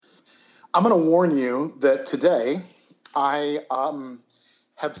I'm going to warn you that today I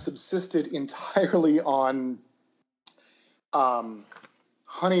have subsisted entirely on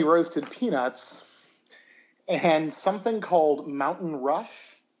honey roasted peanuts and something called Mountain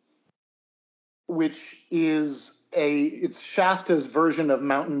Rush, which is it's Shasta's version of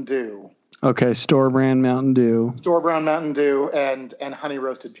Mountain Dew. Okay, store brand Mountain Dew. Store brand Mountain Dew and honey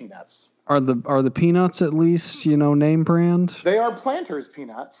roasted peanuts. Are the peanuts at least, name brand? They are Planters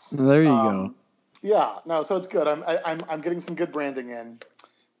peanuts. There you go. Yeah, no, so it's good. I'm getting some good branding in.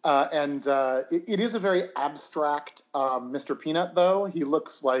 And it is a very abstract Mr. Peanut, though. He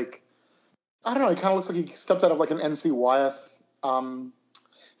looks like, I don't know, he kind of looks like he stepped out of like an N.C. Wyeth. No,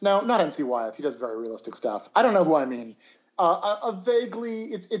 not N.C. Wyeth. He does very realistic stuff. I don't know who I mean. A vaguely,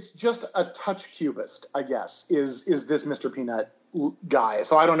 it's just a touch cubist, I guess, is this Mr. Peanut guy.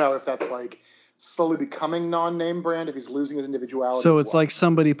 So I don't know if that's like slowly becoming non-name brand, if he's losing his individuality. So it's like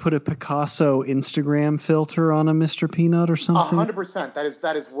somebody put a Picasso Instagram filter on a Mr. Peanut or something? 100%.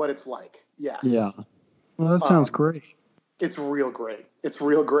 That is what it's like. Yes. Yeah. Well, that sounds great. It's real great. It's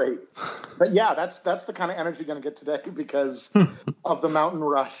real great. But yeah, that's the kind of energy you're going to get today because of the Mountain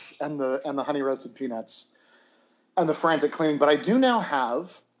Rush and the honey roasted peanuts and the frantic cleaning. But I do now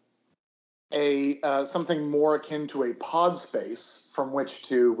have a something more akin to a pod space from which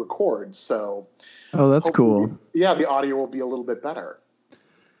to record. So, that's cool. Yeah, the audio will be a little bit better.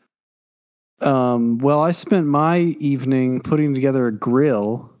 Well, I spent my evening putting together a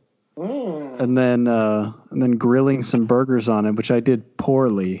grill. And then grilling some burgers on it, which I did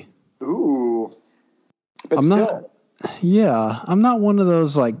poorly. Ooh. But I'm not one of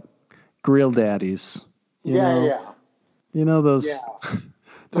those like grill daddies. Yeah. You know those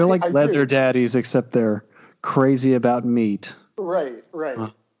they're like leather daddies, except they're crazy about meat. Right.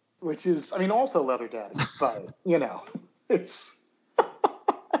 Which is, I mean, also leather daddies, but it's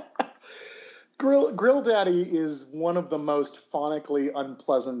Grill daddy is one of the most phonically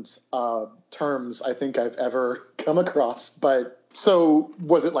unpleasant terms I think I've ever come across. But so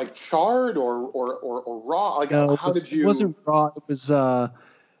was it like charred or raw? Like no, how did you? It wasn't raw.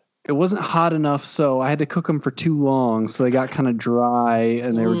 It wasn't hot enough, so I had to cook them for too long, so they got kind of dry,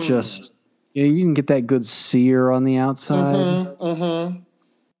 and they were just you can get that good sear on the outside.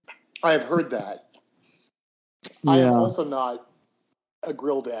 I've heard that. Yeah. I am also not a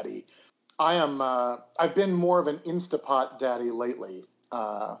grill daddy. I've been more of an Instapot daddy lately,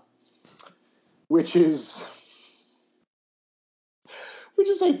 which is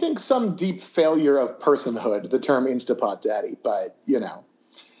I think some deep failure of personhood, the term Instapot daddy, but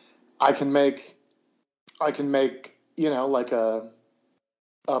I can make like a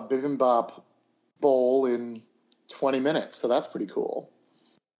bibimbap bowl in 20 minutes, so that's pretty cool.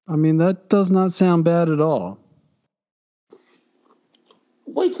 I mean, that does not sound bad at all.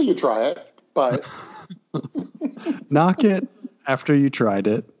 Wait till you try it. But knock it after you tried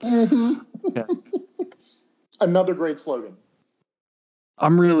it. Okay. Another great slogan.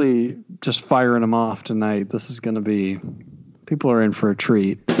 I'm really just firing them off tonight. This is going to be, people are in for a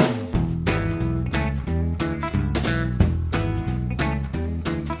treat.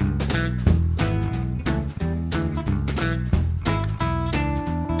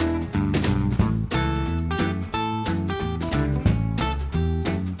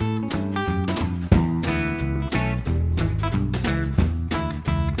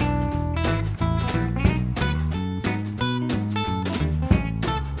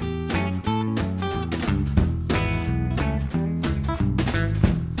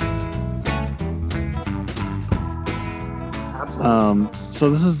 So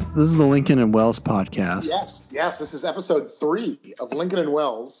this is the Lincoln and Wells podcast. Yes. This is episode 3 of Lincoln and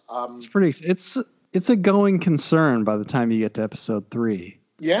Wells. It's a going concern by the time you get to episode 3.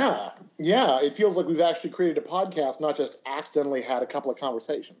 Yeah. It feels like we've actually created a podcast, not just accidentally had a couple of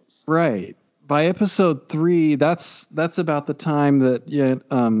conversations. Right. By episode 3, that's about the time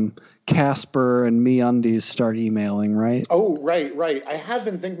that Casper and MeUndies start emailing, right? Oh, right. I have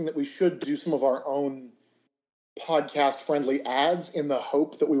been thinking that we should do some of our own podcast-friendly ads in the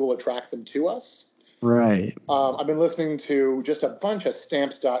hope that we will attract them to us. Right. I've been listening to just a bunch of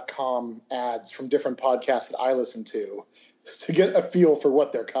Stamps.com ads from different podcasts that I listen to get a feel for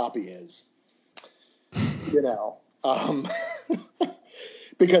what their copy is.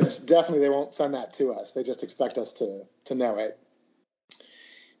 Because definitely they won't send that to us. They just expect us to know it.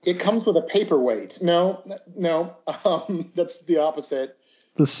 It comes with a paperweight. No, that's the opposite.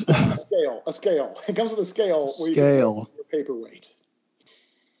 A scale. It comes with a scale. Where you can weigh your paperweight,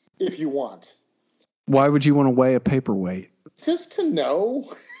 if you want. Why would you want to weigh a paperweight? Just to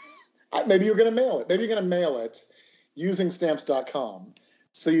know. Maybe you're going to mail it. Maybe you're going to mail it using Stamps.com.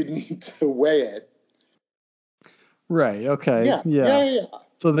 so you'd need to weigh it. Right. Okay. Yeah.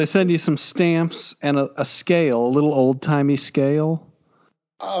 So they send you some stamps and a scale, a little old timey scale,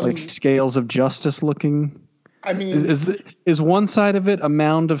 like scales of justice looking. I mean, is one side of it a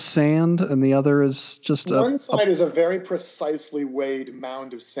mound of sand and the other is just one side is a very precisely weighed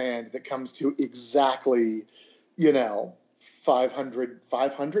mound of sand that comes to exactly,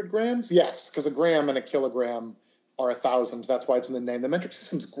 500 grams. Yes, because a gram and a kilogram are 1,000. That's why it's in the name. The metric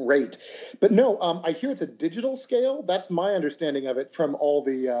system's great, but no, I hear it's a digital scale. That's my understanding of it from all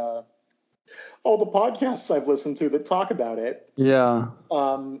the podcasts I've listened to that talk about it. Yeah.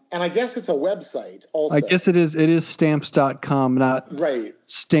 And I guess it's a website also. I guess it is stamps.com, not right.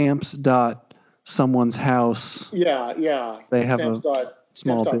 Stamps. Someone's house. Yeah. They have a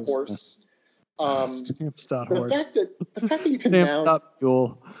small business. Stamps.horse. The fact that you can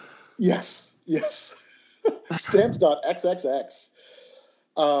Stamps.fuel. Yes. Stamps.xxx.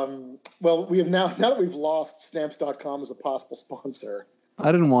 Well, we have now that we've lost Stamps.com as a possible sponsor.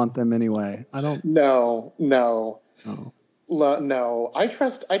 I didn't want them anyway. I don't. No. Oh. No. I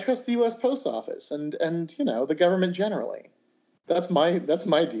trust the U.S. Post Office and the government generally. That's my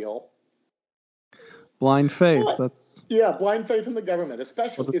Blind deal. faith. Blind faith in the government,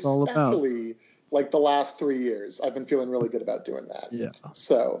 especially like the last 3 years. I've been feeling really good about doing that. Yeah.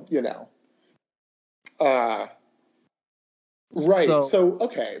 So right. So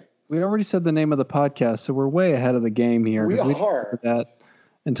okay. We already said the name of the podcast, so we're way ahead of the game here. We are. That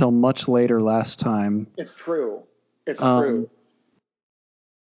until much later last time. It's true. It's true.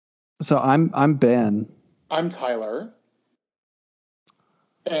 So I'm Ben. I'm Tyler.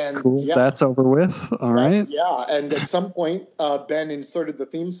 And cool. Yeah, that's over with. All right. Yeah. And at some point, Ben inserted the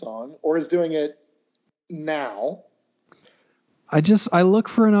theme song or is doing it now. I look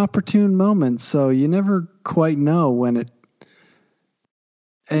for an opportune moment. So you never quite know when it,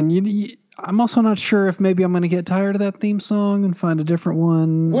 and I'm also not sure if maybe I'm going to get tired of that theme song and find a different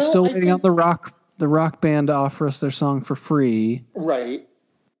one. Well, still waiting on the rock band to offer us their song for free. Right.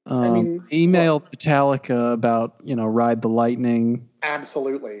 Emailed Metallica about, Ride the Lightning.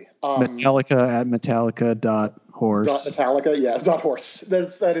 Absolutely. Metallica at metallica.horse. Metallica, yes, .horse.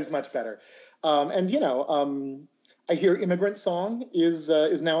 That is much better. I hear Immigrant Song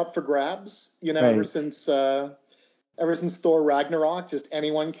is now up for grabs. Right. Ever since Thor Ragnarok, just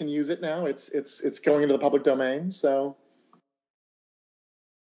anyone can use it now. It's going into the public domain. So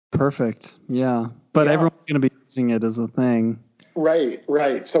perfect. Yeah, but everyone's going to be using it as a thing.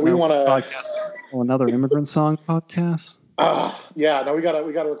 Right. So we want to another Immigrant Song podcast. Yeah. No, we got to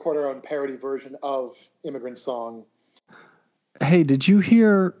record our own parody version of Immigrant Song. Hey, did you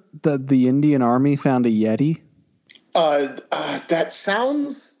hear that the Indian Army found a Yeti? That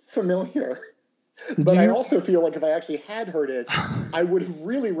sounds familiar. But I also feel like if I actually had heard it, I would have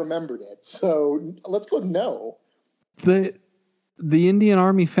really remembered it. So let's go with no. The Indian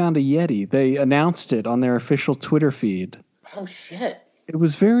Army found a Yeti. They announced it on their official Twitter feed. Oh, shit. It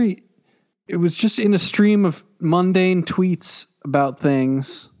was just in a stream of mundane tweets about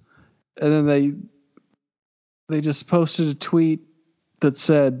things. And then they just posted a tweet that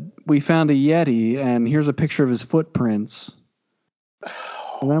said, "We found a Yeti, and here's a picture of his footprints."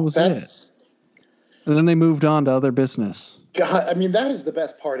 And that was it. And then they moved on to other business. God, I mean, that is the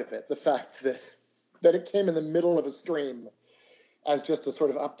best part of it. The fact that it came in the middle of a stream as just a sort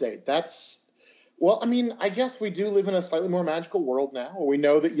of update. I guess we do live in a slightly more magical world now where we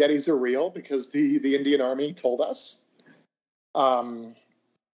know that Yetis are real because the Indian Army told us.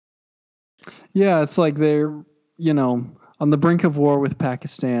 Yeah, it's like they're, on the brink of war with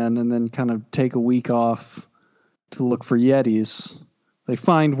Pakistan and then kind of take a week off to look for Yetis. They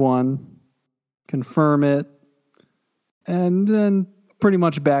find one, confirm it, and then pretty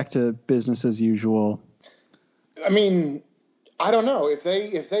much back to business as usual. I mean, I don't know if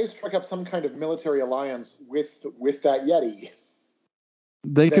they struck up some kind of military alliance with that Yeti.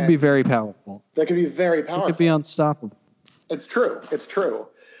 They could be very powerful. They could be very powerful. They could be unstoppable. It's true.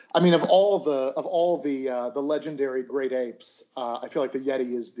 I mean, of all the legendary great apes, I feel like the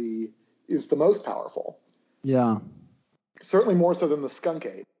Yeti is the most powerful. Yeah. Certainly more so than the skunk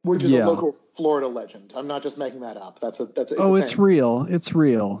ape, which is a local Florida legend. I'm not just making that up. It's real. It's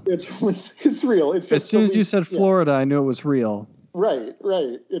real. It's real. It's just as soon as you said Florida, I knew it was real. Right.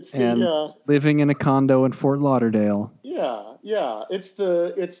 It's living in a condo in Fort Lauderdale. Yeah.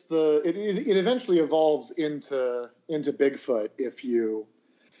 It eventually evolves into Bigfoot if you.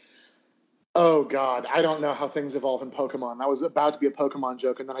 Oh God, I don't know how things evolve in Pokemon. That was about to be a Pokemon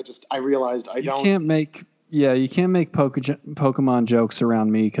joke, and then I realized you can't make Pokemon jokes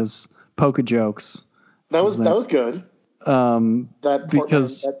around me because Poke jokes. That was good. That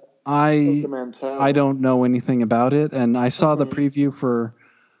because Portman, that I portmanteau. don't know anything about it, and I saw the preview for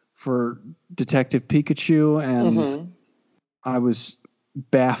Detective Pikachu, and Mm-hmm. I was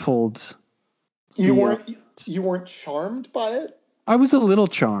baffled. You beyond- weren't charmed by it? I was a little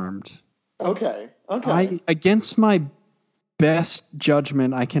charmed. Okay. Okay. Against my best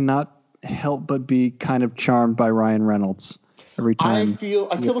judgment, I cannot help but be kind of charmed by Ryan Reynolds every time. I feel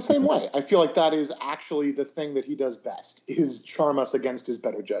the same way. I feel like that is actually the thing that he does best, is charm us against his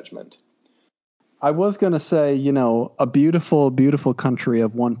better judgment. I was going to say, a beautiful, beautiful country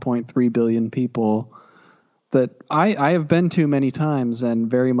of 1.3 billion people that I have been to many times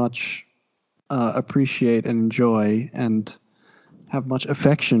and very much appreciate and enjoy and have much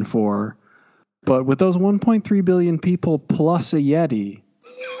affection for. But with those 1.3 billion people plus a Yeti,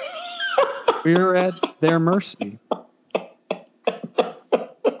 we're at their mercy.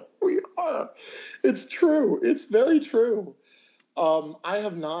 We are. It's true. It's very true. I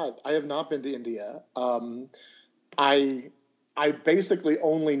have not been to India. I basically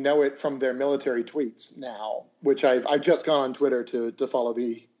only know it from their military tweets now, which I've just gone on Twitter to follow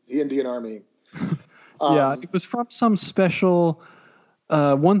the Indian Army. Yeah, it was from some special.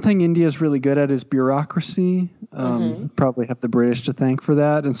 One thing India is really good at is bureaucracy. Probably have the British to thank for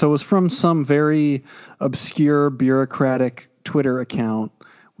that. And so it was from some very obscure bureaucratic Twitter account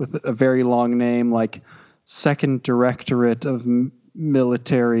with a very long name, like Second Directorate of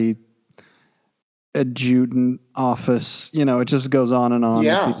Military Adjutant Office. It just goes on and on.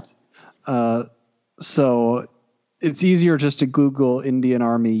 Yeah. So it's easier just to Google Indian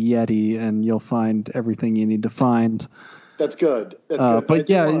Army Yeti and you'll find everything you need to find. That's good. That's good. But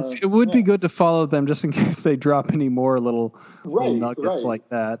yeah, it would be good to follow them just in case they drop any more little nuggets like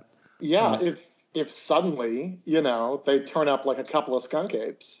that. Yeah, if suddenly, they turn up like a couple of skunk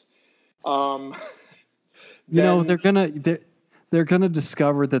apes. They're gonna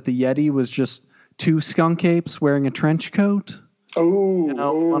discover that the Yeti was just two skunk apes wearing a trench coat. One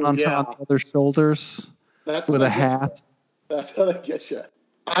on top of their shoulders. With a hat. That's how they get you.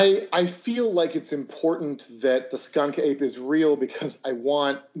 I feel like it's important that the skunk ape is real because I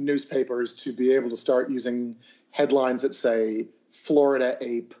want newspapers to be able to start using headlines that say Florida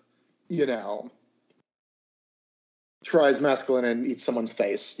ape, tries mescaline and eats someone's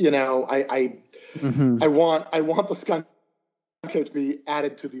face. I want the skunk ape to be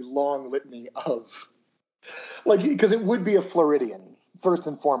added to the long litany of, because it would be a Floridian first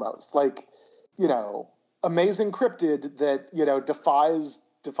and foremost, amazing cryptid that defies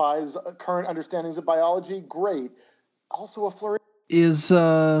current understandings of biology. Great. Also a Floridian. Is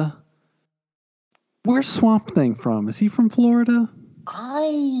where's Swamp Thing from? Is he from Florida?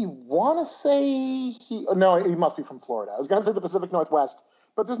 I want to say he must be from Florida. I was going to say the Pacific Northwest,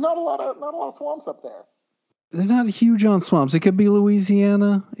 but there's not a lot of swamps up there. They're not huge on swamps. It could be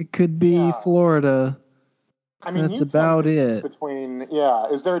Louisiana. It could be Florida. I mean, that's about it.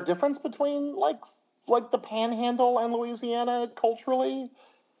 Is there a difference between like the Panhandle and Louisiana culturally?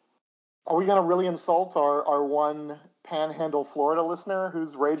 Are we going to really insult our one Panhandle, Florida listener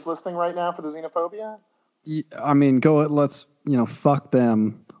who's rage listening right now for the xenophobia? I mean, fuck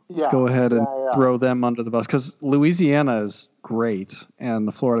them. Let's go ahead and throw them under the bus because Louisiana is great and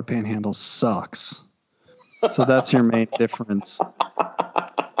the Florida Panhandle sucks. So that's your main difference.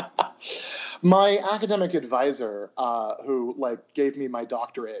 My academic advisor, who gave me my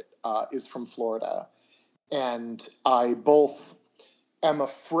doctorate, is from Florida, and I both am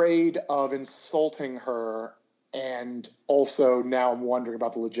afraid of insulting her, and also now I'm wondering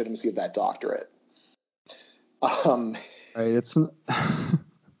about the legitimacy of that doctorate. Right. It's.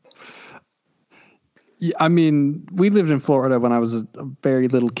 Yeah, I mean, we lived in Florida when I was a very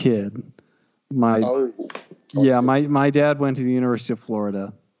little kid. My dad went to the University of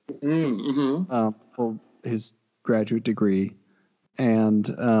Florida for his graduate degree,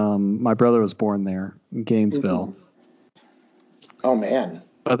 and my brother was born there in Gainesville. Mm-hmm. Oh man!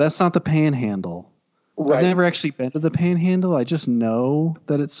 But that's not the Panhandle. Right. I've never actually been to the Panhandle. I just know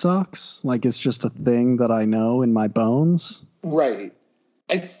that it sucks. It's just a thing that I know in my bones. Right.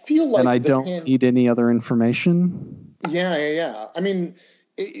 I feel like, and I don't need any other information. Yeah. I mean,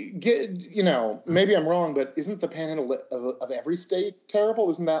 maybe I'm wrong, but isn't the Panhandle of every state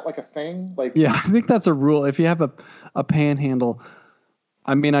terrible? Isn't that a thing? Yeah, I think that's a rule. If you have a Panhandle,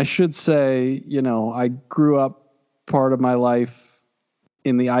 I mean, I should say, I grew up part of my life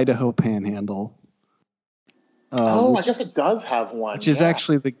in the Idaho Panhandle. I guess it does have one. Which is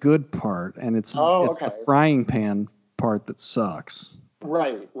actually the good part, and it's the frying pan part that sucks.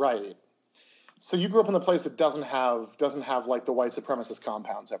 Right. So you grew up in the place that doesn't have the white supremacist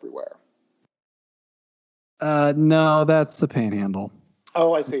compounds everywhere. No, that's the Panhandle.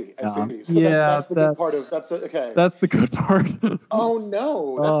 Oh, I see. I see. So Yeah, that's the good part of okay. That's the good part. Oh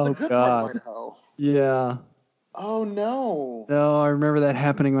no, that's the Oh good part of God. Idaho. Yeah. Oh no. No, I remember that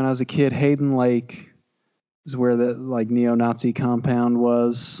happening when I was a kid. Hayden Lake is where the neo-Nazi compound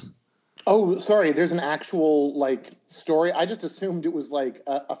was. Oh, sorry. There's an actual story. I just assumed it was like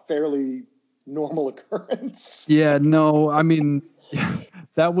a fairly normal occurrence. Yeah, no, I mean,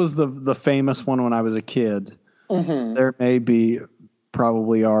 that was the famous one when I was a kid. Mm-hmm. There may be,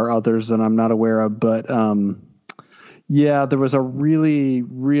 probably are others that I'm not aware of, but yeah, there was a really,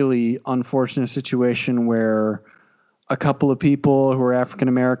 really unfortunate situation where a couple of people who were African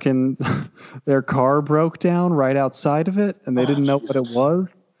American, their car broke down right outside of it, and they didn't know what it was.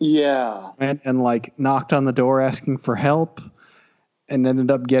 Yeah. And knocked on the door asking for help, and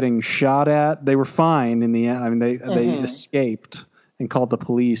ended up getting shot at. They were fine in the end. I mean, they escaped and called the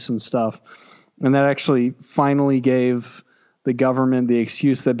police and stuff. And that actually finally gave the government the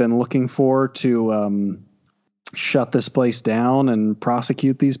excuse they've been looking for to shut this place down and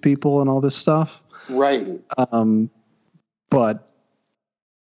prosecute these people and all this stuff. Right. But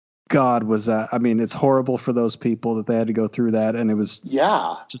God, was that? I mean, it's horrible for those people that they had to go through that, and it was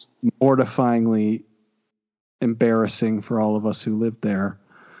just mortifyingly embarrassing for all of us who lived there.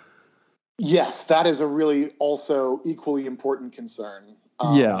 Yes, that is a really also equally important concern.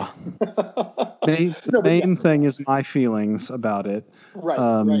 Yeah. The main thing is my feelings about it.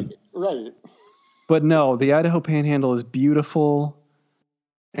 Right. But no, the Idaho Panhandle is beautiful,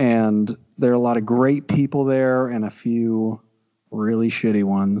 and there are a lot of great people there and a few really shitty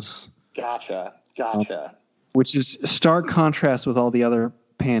ones. Gotcha. Which is stark contrast with all the other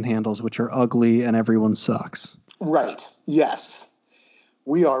panhandles, which are ugly and everyone sucks. Right. Yes.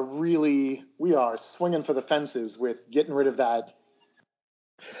 We are swinging for the fences with getting rid of that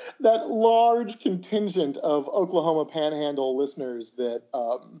large contingent of Oklahoma Panhandle listeners that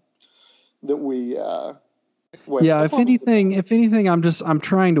we. If anything, I'm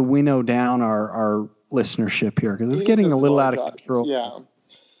trying to winnow down our listenership here because it's getting a little out of control. Yeah.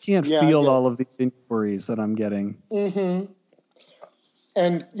 Can't field all of these inquiries that I'm getting. Mm-hmm.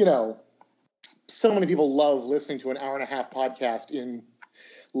 And so many people love listening to an hour-and-a-half podcast in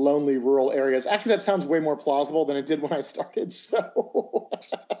lonely rural areas. Actually, that sounds way more plausible than it did when I started. So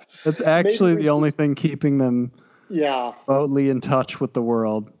that's actually the only thing keeping them remotely in touch with the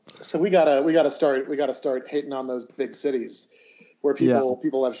world. So we gotta start hating on those big cities where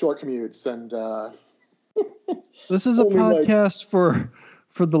people have short commutes and. This is a podcast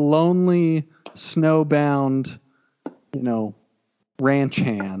for the lonely, snowbound, ranch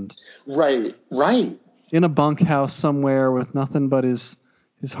hand. Right. In a bunkhouse somewhere with nothing but his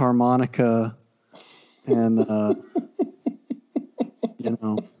harmonica and a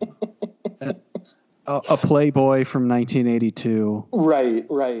Playboy from 1982.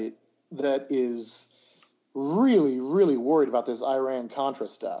 Right. That is really, really worried about this Iran-Contra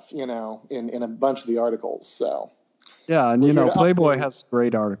stuff, in a bunch of the articles. So yeah, and Playboy has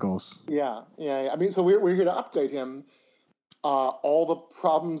great articles. Yeah. I mean, so we're here to update him. All the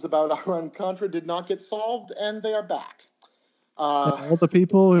problems about Iran-Contra did not get solved, and they are back. All the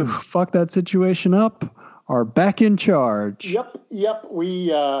people who fucked that situation up are back in charge. Yep.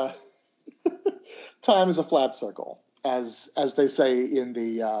 We time is a flat circle, as they say in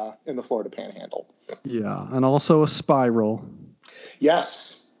the Florida Panhandle. Yeah, and also a spiral.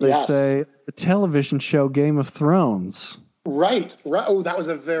 Yes. They say the television show Game of Thrones. Right. Oh, that was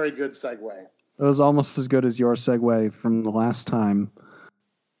a very good segue. It was almost as good as your segue from the last time.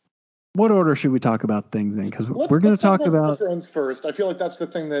 What order should we talk about things in? Because we're going to talk about Game of Thrones first. I feel like that's the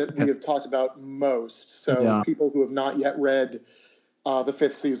thing that we have talked about most. So people who have not yet read the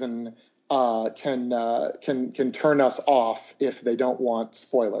 5th season can turn us off if they don't want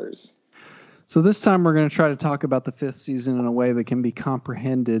spoilers. So this time we're going to try to talk about the 5th season in a way that can be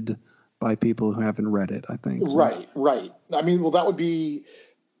comprehended by people who haven't read it, I think. Right. I mean, well, that would be...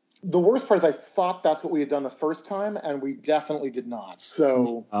 The worst part is I thought that's what we had done the first time, and we definitely did not.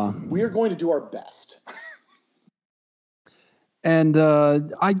 So we are going to do our best. And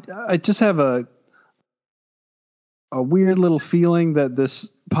I just have a weird little feeling that this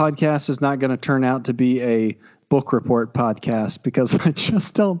podcast is not going to turn out to be a book report podcast because I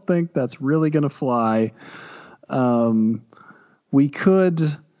just don't think that's really going to fly. We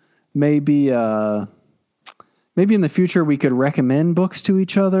could maybe in the future we could recommend books to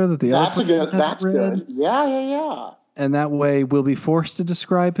each other that the that's other that's good. Yeah. And that way we'll be forced to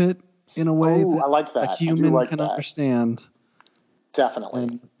describe it in a way that I like that. a human can understand. Definitely.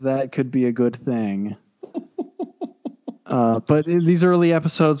 And that could be a good thing. But in these early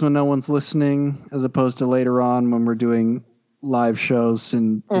episodes when no one's listening, as opposed to later on when we're doing live shows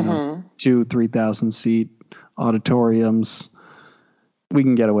in 2,000-3,000 seat auditoriums, we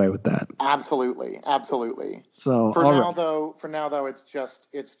can get away with that. Absolutely. So for now though, it's just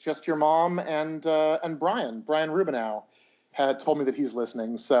your mom and Brian Rubinow had told me that he's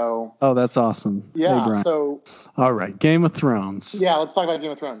listening. So that's awesome. Yeah. Hey, Brian. So all right, Game of Thrones. Yeah, let's talk about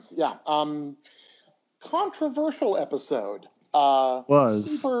Game of Thrones. Yeah. Controversial episode.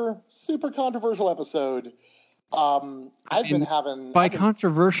 Super controversial episode.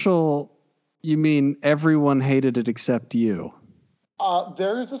 Controversial, you mean everyone hated it except you?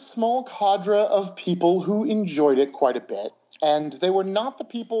 There is a small cadre of people who enjoyed it quite a bit, and they were not the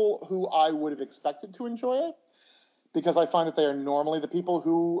people who I would have expected to enjoy it, because I find that they are normally the people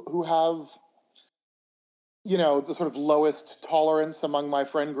who have, the sort of lowest tolerance among my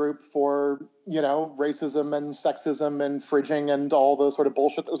friend group for, racism and sexism and fridging and all the sort of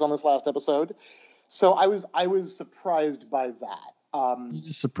bullshit that was on this last episode. So I was surprised by that.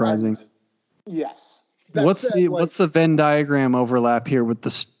 Just surprising. Yes. What's the Venn diagram overlap here with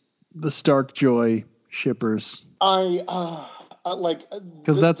the Stark Joy shippers?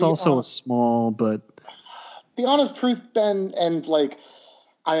 Because that's also a small, but the honest truth, Ben, and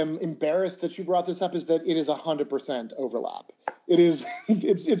I am embarrassed that you brought this up, is that it is 100% overlap. It is,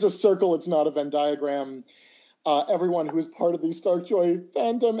 it's a circle. It's not a Venn diagram. Everyone who is part of the Stark Joy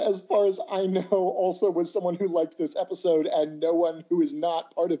fandom, as far as I know, also was someone who liked this episode, and no one who is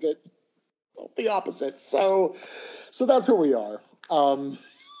not part of it, the opposite. So that's where we are.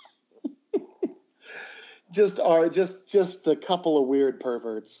 Just a couple of weird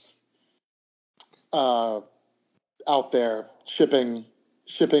perverts out there shipping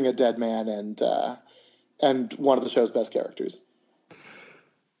a dead man and one of the show's best characters.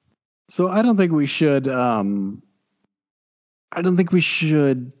 So I don't think we should.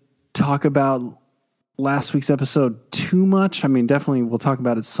 Talk about last week's episode too much. I mean, definitely we'll talk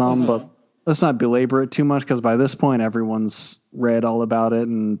about it some, but let's not belabor it too much, because by this point everyone's read all about it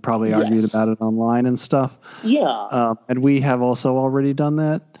and probably argued about it online and stuff. Yeah. And we have also already done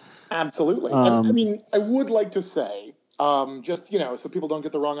that. Absolutely. I mean, I would like to say, just, so people don't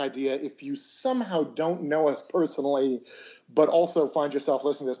get the wrong idea, if you somehow don't know us personally, but also find yourself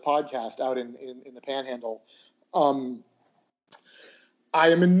listening to this podcast out in the Panhandle, I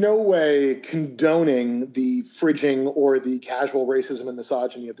am in no way condoning the fridging or the casual racism and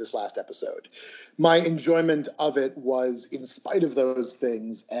misogyny of this last episode. My enjoyment of it was in spite of those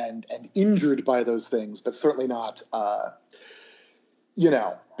things and injured by those things, but certainly not,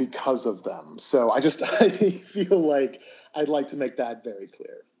 because of them. So I feel like I'd like to make that very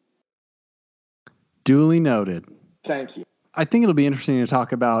clear. Duly noted. Thank you. I think it'll be interesting to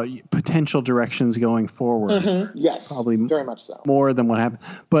talk about potential directions going forward. Mm-hmm. Yes, probably very much so. More than what happened.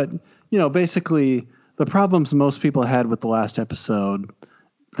 But, basically the problems most people had with the last episode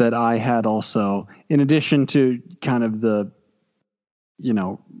that I had also, in addition to kind of the,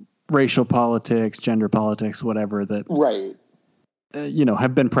 racial politics, gender politics, whatever that, right.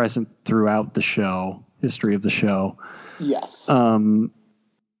 Have been present throughout the show, history of the show. Yes.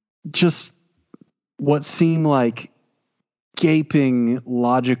 Just what seemed like gaping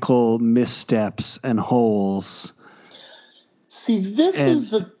logical missteps and holes. See,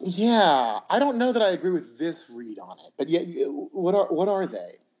 I don't know that I agree with this read on it, but yet, what are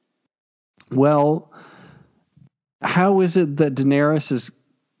they? Well, how is it that Daenerys is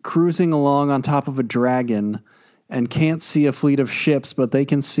cruising along on top of a dragon and can't see a fleet of ships, but they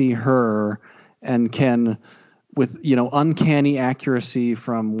can see her and can, with, uncanny accuracy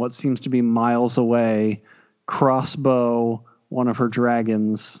from what seems to be miles away, crossbow one of her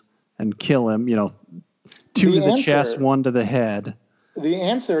dragons and kill him, two to the chest, one to the head? The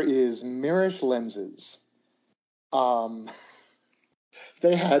answer is Mirish lenses.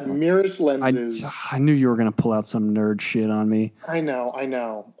 They had Mirish lenses. I knew you were going to pull out some nerd shit on me. I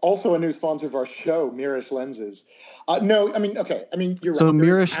know. Also a new sponsor of our show, Mirish lenses. No, I mean, okay. I mean, you're right. So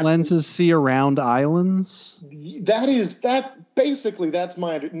Mirish lenses see around islands? That's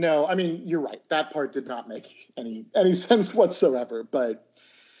my... No, I mean, you're right. That part did not make any sense whatsoever. But,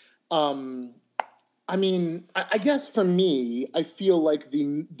 I mean, I guess for me, I feel like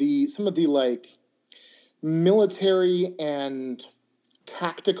some of the, military and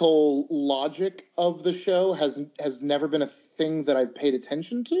tactical logic of the show has never been a thing that I've paid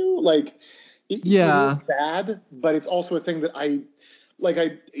attention to. It is bad, but it's also a thing that I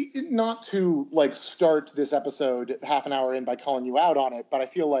not to start this episode half an hour in by calling you out on it, but I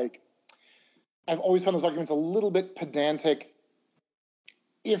feel like I've always found those arguments a little bit pedantic.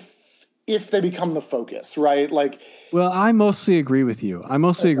 If if they become the focus, right? Like, well, I mostly agree with you.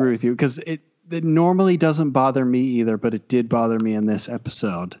 Agree with you because it normally doesn't bother me either, but it did bother me in this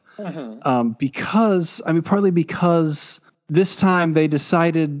episode. Because, I mean, partly because this time they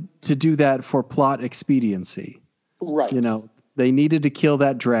decided to do that for plot expediency. Right. You know, they needed to kill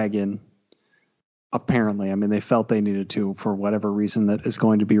that dragon. Apparently, I mean, they felt they needed to for whatever reason that is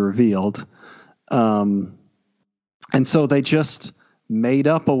going to be revealed. And so they just made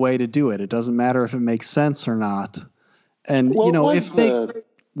up a way to do it. It doesn't matter if it makes sense or not. And, well, you know, if they,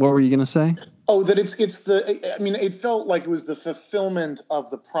 what were you going to say? Oh, that it's I mean, it felt like it was the fulfillment of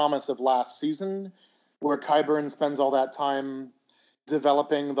the promise of last season, where Qyburn spends all that time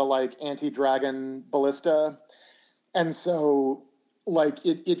developing the like anti-dragon ballista. And so like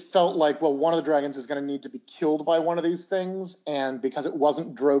it felt like, well, one of the dragons is going to need to be killed by one of these things. And because it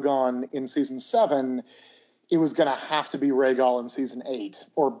wasn't Drogon in season 7, it was going to have to be Rhaegal in season 8,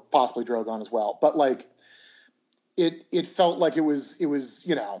 or possibly Drogon as well. But like it felt like it was,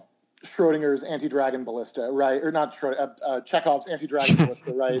 you know, Schrodinger's anti-dragon ballista, right? Or not Chekhov's anti-dragon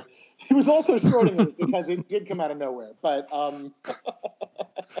ballista, right? It was also Schrodinger's because it did come out of nowhere. But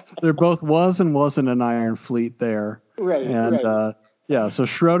there both was and wasn't an Iron Fleet there. Right. And yeah, so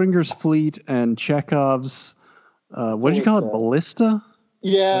Schrodinger's fleet and Chekhov's what did you call it? Ballista?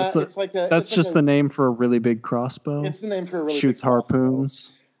 Yeah, that's just the name for a really big crossbow. It's the name for a really shoots big crossbow.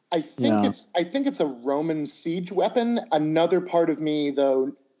 harpoons. I think it's a Roman siege weapon. Another part of me,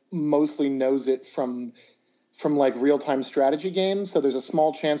 though, mostly knows it from like real-time strategy games. So there's a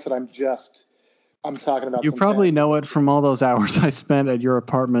small chance that I'm talking about. You probably know it from all those hours I spent at your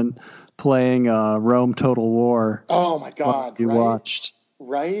apartment playing Rome Total War. Oh my God! You watched,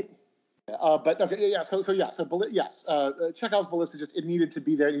 right? But okay, yeah. So yes. Chekhov's ballista it needed to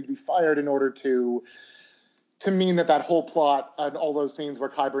be there. It needed to be fired in order to mean that whole plot and all those scenes where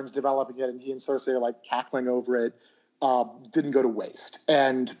Qyburn's developing it and he and Cersei are like cackling over it didn't go to waste.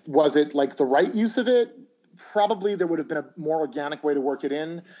 And was it like the right use of it? Probably there would have been a more organic way to work it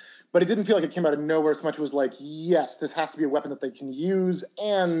in, but it didn't feel like it came out of nowhere so much. It was like, yes, this has to be a weapon that they can use,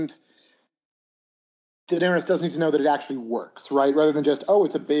 and Daenerys does need to know that it actually works, right? Rather than just, oh,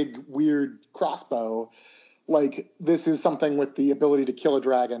 it's a big, weird crossbow. Like, this is something with the ability to kill a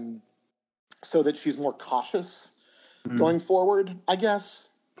dragon so that she's more cautious going forward, I guess.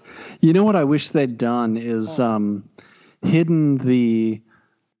 You know what I wish they'd done is hidden the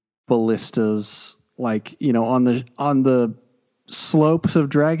ballistas, like, you know, on the slopes of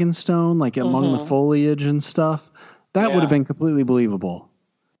Dragonstone, like among the foliage and stuff. That would have been completely believable.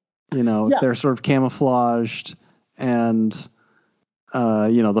 You know, they're sort of camouflaged, and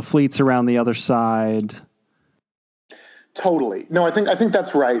you know, the fleet's around the other side. Totally. No, I think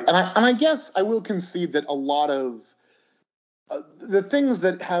that's right. And I guess I will concede that a lot of the things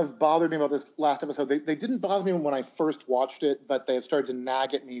that have bothered me about this last episode, they didn't bother me when I first watched it, but they have started to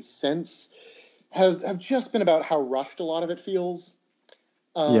nag at me since, have just been about how rushed a lot of it feels.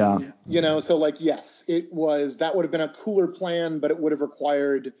 You know, so like, yes, that would have been a cooler plan, but it would have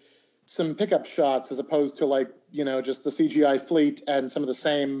required some pickup shots as opposed to like, you know, just the CGI fleet and some of the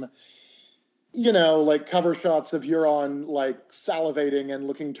same, you know, like cover shots of Euron like salivating and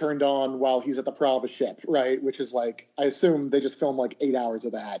looking turned on while he's at the prow of a ship, right? Which is like, I assume they just film like 8 hours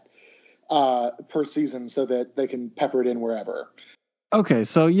of that per season so that they can pepper it in wherever. Okay,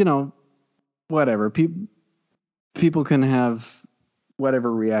 so, you know, whatever. People can have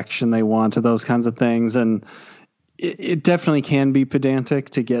whatever reaction they want to those kinds of things, and it definitely can be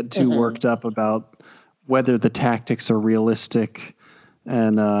pedantic to get too worked up about whether the tactics are realistic.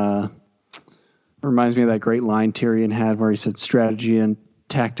 And reminds me of that great line Tyrion had where he said strategy and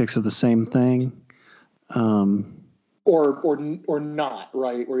tactics are the same thing. Or not,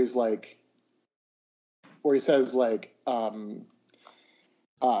 right? Where he says like,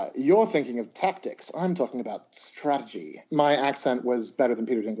 you're thinking of tactics. I'm talking about strategy. My accent was better than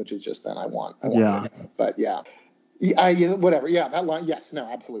Peter Dinklage's just then. I want it. But yeah. Whatever. Yeah, that line. Yes, no,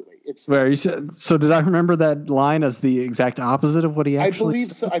 absolutely. So did I remember that line as the exact opposite of what he actually I believe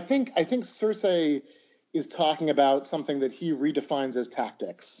said? so. I think Cersei is talking about something that he redefines as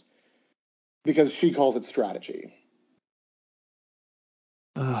tactics because she calls it strategy.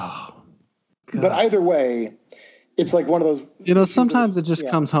 Oh, God. But either way, it's like one of those. You know, sometimes it just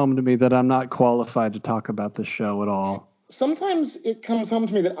comes home to me that I'm not qualified to talk about this show at all. Sometimes it comes home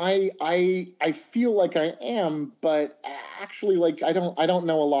to me that I feel like I am, but actually, like I don't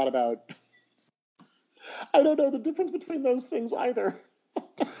know a lot about. I don't know the difference between those things either.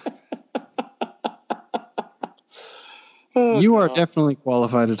 You are definitely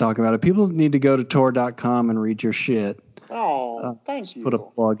qualified to talk about it. People need to go to Tor.com and read your shit. Oh, Thank you. Put a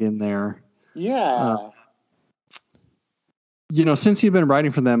plug in there. Yeah. Since you've been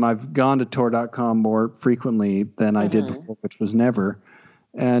writing for them, I've gone to Tor.com more frequently than I did before, which was never.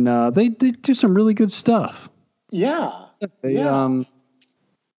 And they do some really good stuff. Yeah.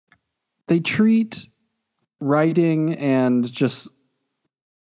 They treat writing and just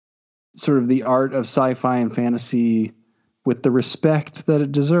sort of the art of sci-fi and fantasy with the respect that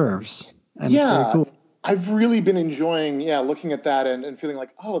it deserves. And it's very cool. I've really been enjoying, looking at that and feeling like,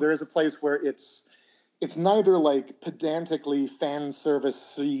 oh, there is a place where it's neither like pedantically fan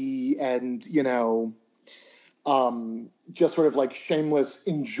servicey and, just sort of like shameless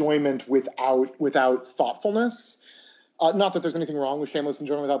enjoyment without thoughtfulness. Not that there's anything wrong with shameless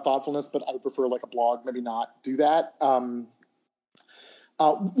enjoyment without thoughtfulness, but I would prefer like a blog maybe not do that.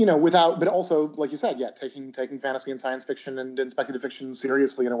 But also, like you said, taking fantasy and science fiction and speculative fiction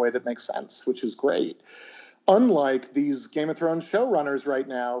seriously in a way that makes sense, which is great. Unlike these Game of Thrones showrunners right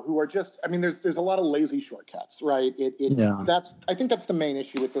now, who are just, there's a lot of lazy shortcuts, right? I think that's the main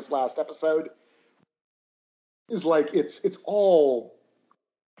issue with this last episode. Is like it's all,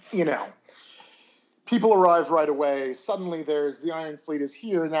 people arrive right away. Suddenly, there's the Iron Fleet is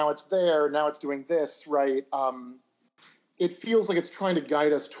here. Now it's there. Now it's doing this, right? It feels like it's trying to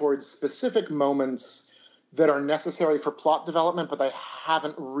guide us towards specific moments that are necessary for plot development, but they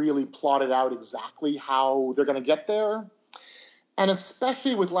haven't really plotted out exactly how they're going to get there. And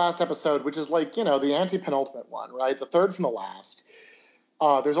especially with last episode, which is like, the anti-penultimate one, right? The third from the last.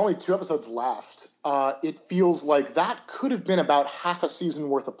 There's only 2 episodes left. It feels like that could have been about half a season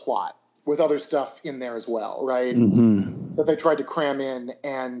worth of plot with other stuff in there as well, right? Mm-hmm. That they tried to cram in.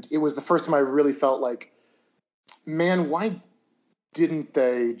 And it was the first time I really felt like, man, why didn't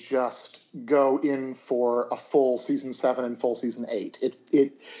they just go in for a full season 7 and full season 8?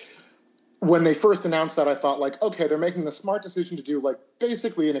 When they first announced that, I thought like, okay, they're making the smart decision to do like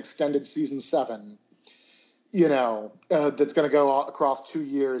basically an extended season 7, that's going to go across 2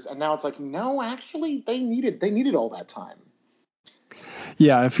 years. And now it's like, no, actually they needed all that time.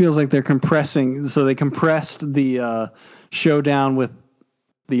 Yeah. It feels like they're compressing. So they compressed the showdown with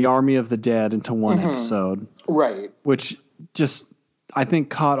the Army of the Dead into one episode. Right. Which just, I think,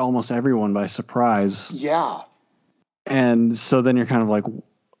 caught almost everyone by surprise. Yeah. And so then you're kind of like,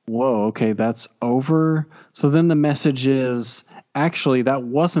 whoa, okay, that's over. So then the message is, actually, that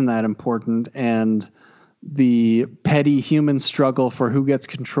wasn't that important. And the petty human struggle for who gets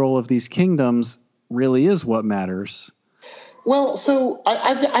control of these kingdoms really is what matters. Well, so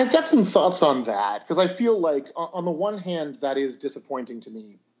I've got some thoughts on that, because I feel like on the one hand, that is disappointing to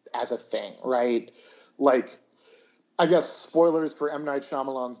me as a thing, right? Like, I guess spoilers for M. Night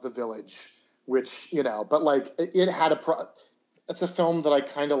Shyamalan's The Village, which, but like it had it's a film that I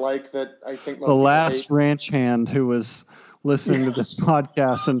kind of like, that I think most the people last hate. ranch hand who was listening to this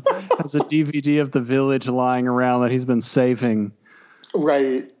podcast and has a DVD of The Village lying around that he's been saving.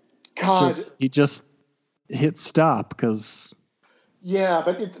 Right. God. He just hit stop because. Yeah,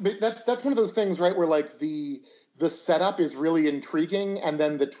 but that's one of those things, right, where like the setup is really intriguing, and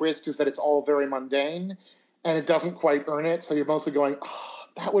then the twist is that it's all very mundane, and it doesn't quite earn it. So you're mostly going, oh,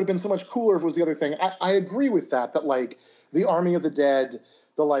 that would have been so much cooler if it was the other thing. I agree with that like the Army of the Dead,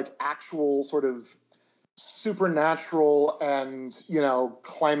 the like actual sort of supernatural and,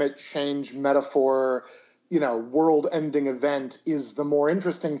 climate change metaphor, world-ending event is the more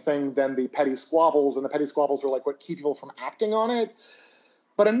interesting thing than the petty squabbles, and the petty squabbles are like what keep people from acting on it.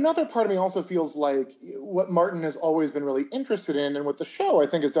 But another part of me also feels like what Martin has always been really interested in, and what the show I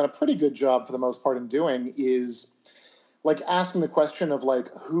think has done a pretty good job for the most part in doing, is like asking the question of like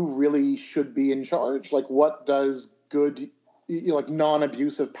who really should be in charge, like what does good, like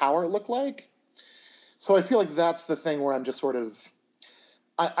non-abusive power look like. So I feel like that's the thing where I'm just sort of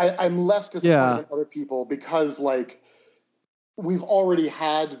I'm less disappointed than other people, because like we've already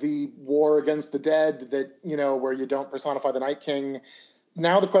had the war against the dead that, where you don't personify the Night King.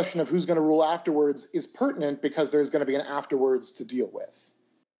 Now the question of who's going to rule afterwards is pertinent, because there's going to be an afterwards to deal with.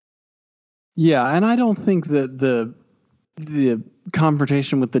 Yeah, and I don't think that the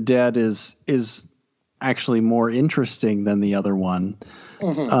confrontation with the dead is actually more interesting than the other one.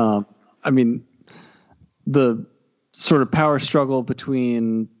 Mm-hmm. The sort of power struggle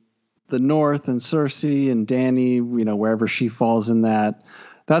between the North and Cersei and Dany, wherever she falls in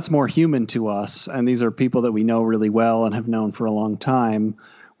that's more human to us. And these are people that we know really well and have known for a long time.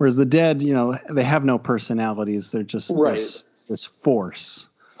 Whereas the dead, they have no personalities. They're just this force.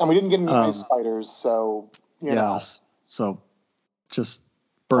 And we didn't get any ice spiders, so, so just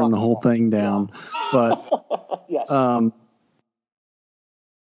burn the whole thing down. Yeah. But, yes.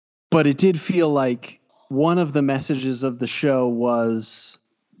 But it did feel like one of the messages of the show was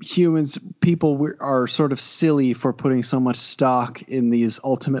people are sort of silly for putting so much stock in these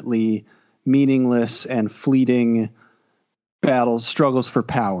ultimately meaningless and fleeting struggles for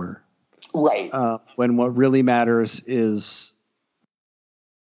power. Right. When what really matters is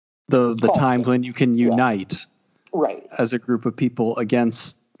the time when you can unite right. as a group of people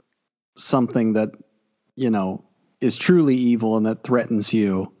against something that, is truly evil and that threatens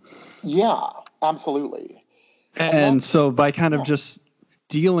you. Yeah, absolutely. And so by kind of just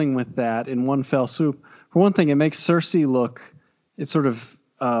dealing with that in one fell swoop, for one thing, it makes Cersei it sort of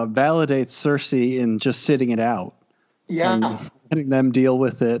validates Cersei in just sitting it out. Yeah. And letting them deal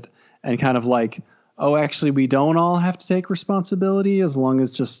with it and kind of like, oh, actually, we don't all have to take responsibility as long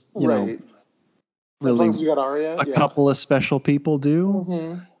as just, really as long as you got Arya, a couple of special people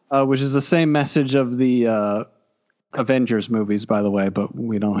do, which is the same message of the Avengers movies, by the way, but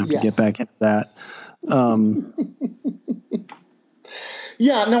we don't have to get back into that.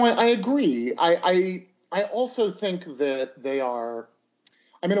 Yeah, no, I agree. I also think that they are.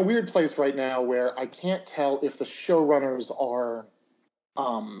 I'm in a weird place right now where I can't tell if the showrunners are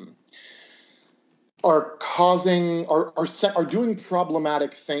doing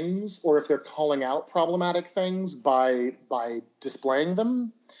problematic things, or if they're calling out problematic things by displaying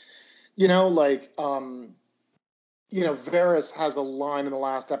them. Varys has a line in the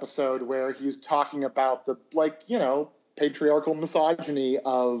last episode where he's talking about the patriarchal misogyny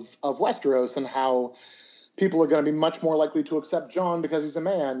of Westeros and how people are going to be much more likely to accept Jon because he's a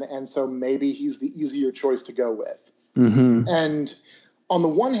man, and so maybe he's the easier choice to go with. Mm-hmm. And on the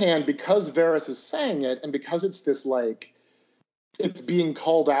one hand, because Varys is saying it, and because it's this it's being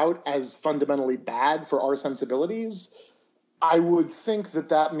called out as fundamentally bad for our sensibilities, I would think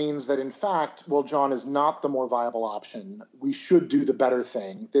that means that, in fact, Jon is not the more viable option. We should do the better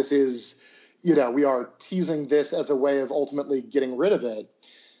thing. This is, we are teasing this as a way of ultimately getting rid of it.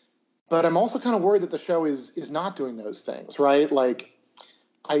 But I'm also kind of worried that the show is not doing those things, right? Like,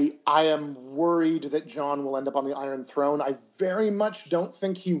 I am worried that Jon will end up on the Iron Throne. I very much don't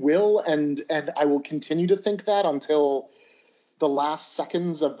think he will, and I will continue to think that until the last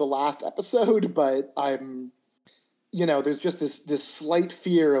seconds of the last episode. But I'm... there's just this slight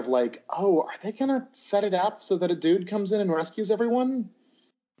fear of like, oh, are they going to set it up so that a dude comes in and rescues everyone?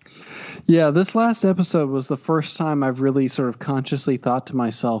 Yeah, this last episode was the first time I've really sort of consciously thought to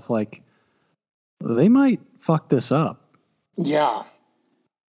myself, like, they might fuck this up. Yeah.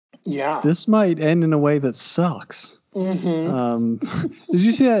 Yeah. This might end in a way that sucks. Mm-hmm. Did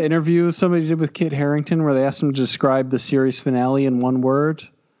you see that interview somebody did with Kit Harington where they asked him to describe the series finale in one word?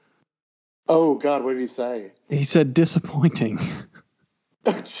 Oh, God, what did he say? He said disappointing.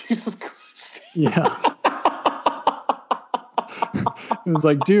 Oh, Jesus Christ. Yeah. It was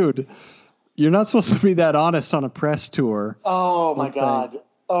like, dude, you're not supposed to be that honest on a press tour. Oh, my God.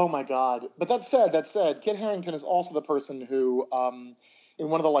 Oh, my God. But that said, Kit Harington is also the person who, in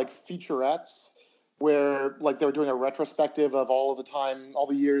one of the, featurettes where, they were doing a retrospective of all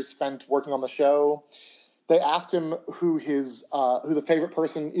the years spent working on the show, they asked him who the favorite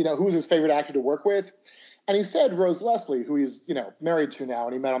person, who was his favorite actor to work with. And he said Rose Leslie, who he's, married to now,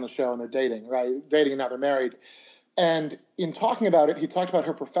 and he met on the show and they're dating, right? Dating and now they're married. And in talking about it, he talked about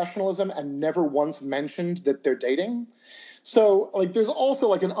her professionalism and never once mentioned that they're dating. So, there's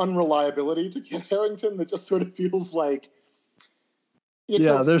also, an unreliability to Kit Harington that just sort of feels like it's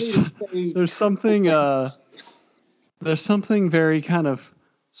there's something there's something very kind of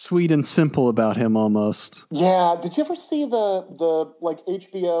sweet and simple about him almost. Yeah. Did you ever see the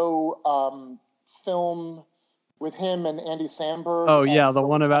HBO film with him and Andy Samberg? Oh, yeah, the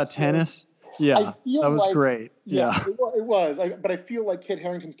one about tennis? Yeah, that was great. Yes, it was. But I feel like Kit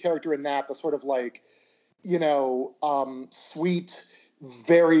Harington's character in that, the sort of sweet,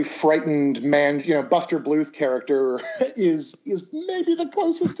 very frightened man, Buster Bluth character is maybe the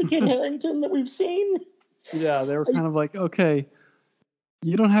closest to Kit Harington that we've seen. Yeah, they were kind of like, okay,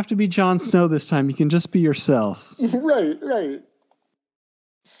 you don't have to be Jon Snow this time. You can just be yourself. Right.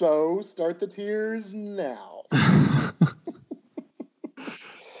 So start the tears now.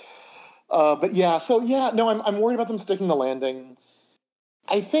 But yeah, no, I'm worried about them sticking the landing.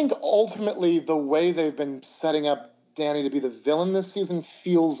 I think ultimately the way they've been setting up Dany to be the villain this season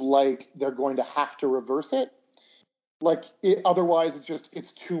feels like they're going to have to reverse it. Otherwise,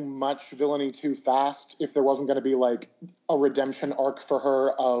 it's too much villainy too fast. If there wasn't going to be a redemption arc for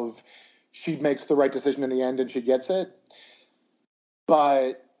her of she makes the right decision in the end and she gets it.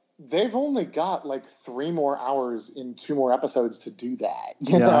 But they've only got 3 more hours in 2 more episodes to do that.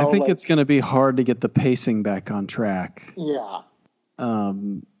 I think it's going to be hard to get the pacing back on track. Yeah.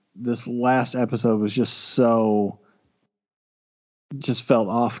 this last episode was just felt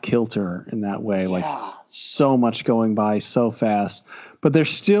off kilter in that way. Like so much going by so fast, but there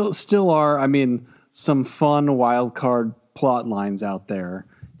still are, I mean, some fun wild card plot lines out there.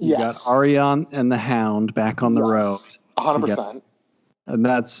 You got Arya and the Hound back on the road. 100%. And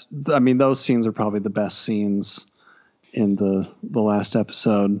that's, I mean, those scenes are probably the best scenes in the last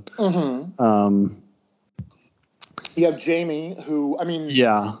episode. Mm-hmm. You have Jaime, who, I mean,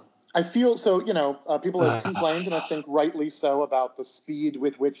 I feel so, people have complained, and I think rightly so, about the speed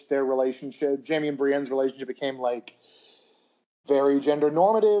with which their relationship, Jaime and Brienne's relationship, became like very gender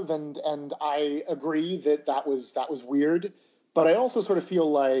normative, and I agree that was weird. But I also sort of feel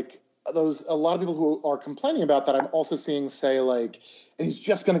like a lot of people who are complaining about that, I'm also seeing say like, and he's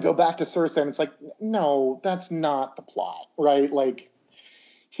just going to go back to Cersei, and it's like, no, that's not the plot, right? Like,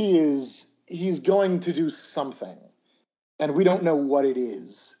 he's going to do something, and we don't know what it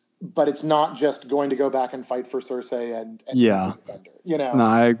is, but it's not just going to go back and fight for Cersei and defender, No,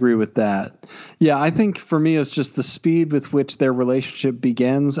 I agree with that. Yeah, I think for me it's just the speed with which their relationship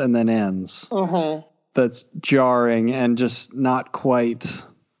begins and then ends. Mm-hmm. That's jarring and just not quite.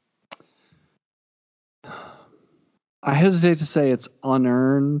 I hesitate to say it's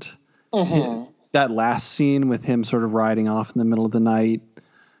unearned. Mm-hmm. That last scene with him sort of riding off in the middle of the night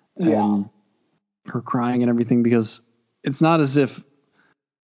and her crying and everything, because it's not as if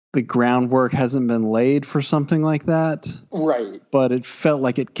the groundwork hasn't been laid for something like that. Right. But it felt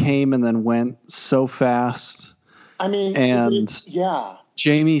like it came and then went so fast. I mean, and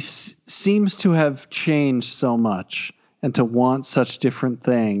Jaime seems to have changed so much and to want such different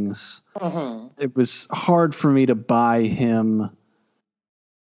things. Mm-hmm. It was hard for me to buy him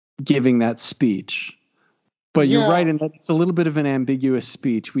giving that speech. But you're right in that it's a little bit of an ambiguous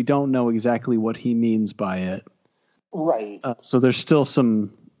speech. We don't know exactly what he means by it. Right. So there's still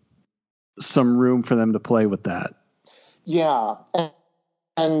some room for them to play with that. Yeah.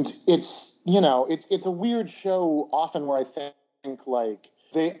 And it's, it's a weird show often where I think like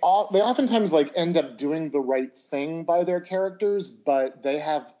they oftentimes like end up doing the right thing by their characters, but they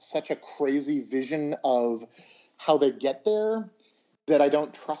have such a crazy vision of how they get there that I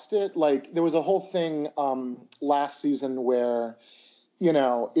don't trust it. Like, there was a whole thing last season where,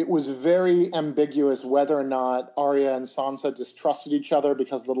 it was very ambiguous whether or not Arya and Sansa distrusted each other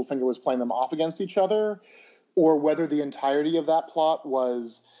because Littlefinger was playing them off against each other, or whether the entirety of that plot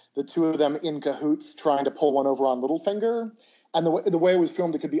was the two of them in cahoots trying to pull one over on Littlefinger. And the way it was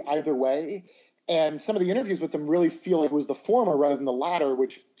filmed, it could be either way. And some of the interviews with them really feel like it was the former rather than the latter,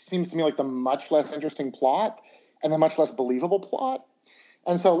 which seems to me like the much less interesting plot and the much less believable plot.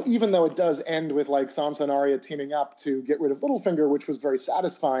 And so even though it does end with like Sansa and Arya teaming up to get rid of Littlefinger, which was very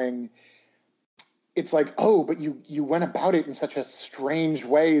satisfying, it's like, oh, but you went about it in such a strange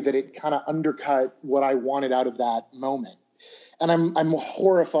way that it kind of undercut what I wanted out of that moment. And I'm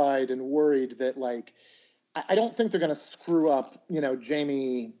horrified and worried that, like, I don't think they're going to screw up,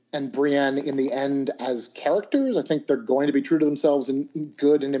 Jaime and Brienne in the end as characters. I think they're going to be true to themselves in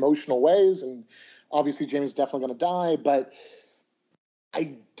good and emotional ways. And obviously Jaime's definitely going to die, but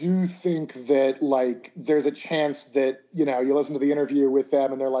I do think that, like, there's a chance that, you listen to the interview with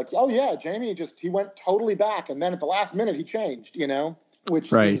them and they're like, oh yeah, Jaime he went totally back. And then at the last minute he changed, which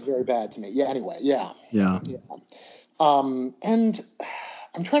seems very bad to me. Yeah. Anyway. Yeah. And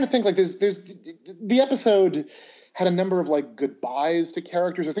I'm trying to think, like, there's the episode had a number of like goodbyes to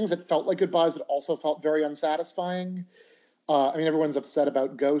characters or things that felt like goodbyes that also felt very unsatisfying. I mean, everyone's upset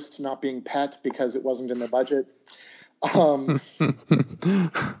about Ghost not being pet because it wasn't in the budget.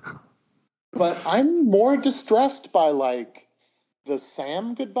 But I'm more distressed by like the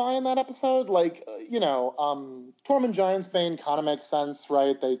Sam goodbye in that episode. Like, Tormund Giantsbane kind of makes sense,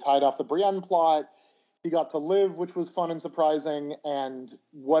 right? They tied off the Brienne plot. He got to live, which was fun and surprising. And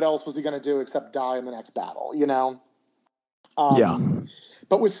what else was he going to do except die in the next battle,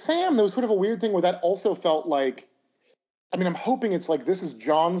 But with Sam, there was sort of a weird thing where that also felt like, I mean, I'm hoping it's like this is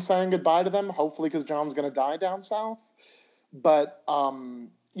Jon saying goodbye to them, hopefully because Jon's going to die down south. But,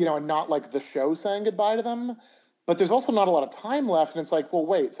 and not like the show saying goodbye to them. But there's also not a lot of time left. And it's like, well,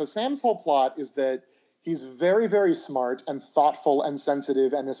 wait. So Sam's whole plot is that he's very, very smart and thoughtful and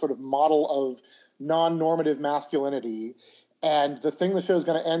sensitive and this sort of model of non-normative masculinity. And the thing the show's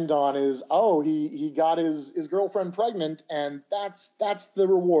going to end on is, oh, he got his girlfriend pregnant, and that's the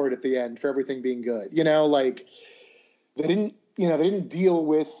reward at the end for everything being good. Like, they didn't deal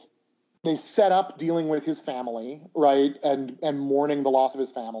with. They set up dealing with his family, right, and mourning the loss of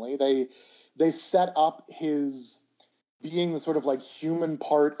his family. They set up his being the sort of like human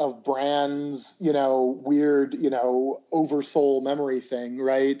part of Bran's, weird, oversoul memory thing,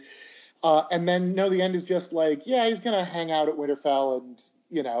 right? And then no, the end is just like, yeah, he's gonna hang out at Winterfell and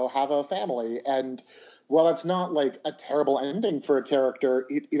have a family. And while it's not like a terrible ending for a character,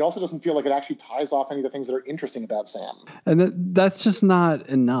 it also doesn't feel like it actually ties off any of the things that are interesting about Sam. And that's just not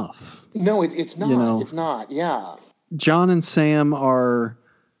enough. No, it's not. It's not. Yeah. Jon and Sam are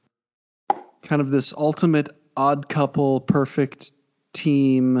kind of this ultimate odd couple, perfect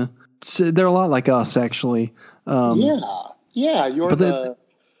team. They're a lot like us, actually. Yeah. You're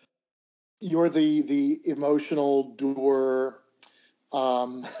the emotional doer,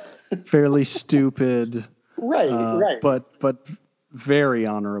 fairly stupid, right, but very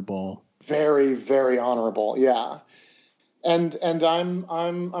honorable. Very, very honorable. Yeah, and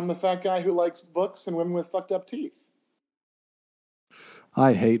I'm the fat guy who likes books and women with fucked up teeth.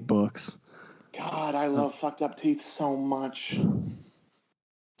 I hate books. God, I love fucked up teeth so much.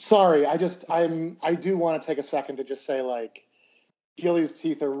 Sorry, I do want to take a second to just say, like, Gilly's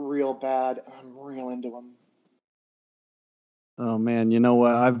teeth are real bad. I'm real into them. Oh man, you know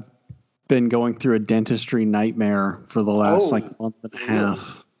what? I've been going through a dentistry nightmare for the last month and a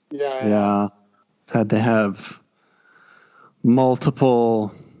half. Yeah. I've had to have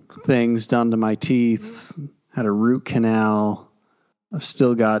multiple things done to my teeth. Had a root canal. I've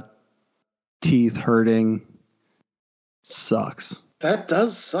still got teeth hurting. It sucks. That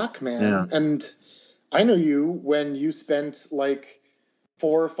does suck, man. Yeah. And I know you when you spent like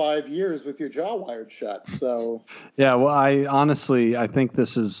 4 or 5 years with your jaw wired shut. So yeah, well, I think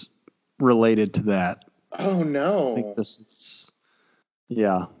this is related to that. Oh no. I think this is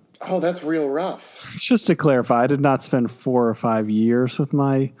Oh, that's real rough. Just to clarify, I did not spend 4 or 5 years with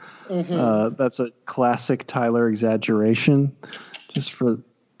my that's a classic Tyler exaggeration, just for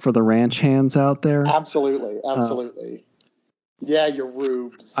the ranch hands out there. Absolutely. Yeah, your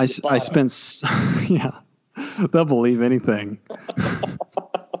rubes. I spent they'll believe anything.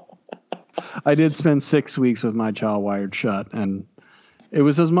 I did spend 6 weeks with my jaw wired shut, and it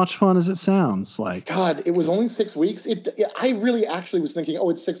was as much fun as it sounds like. God, it was only 6 weeks. I really actually was thinking,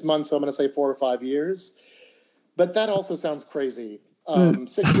 it's 6 months, so I'm going to say 4 or 5 years. But that also sounds crazy.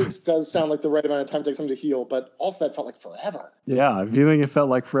 6 weeks does sound like the right amount of time to take something to heal, but also that felt like forever. Yeah, if you think it felt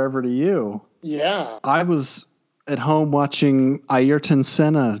like forever to you. Yeah. I was at home watching Ayrton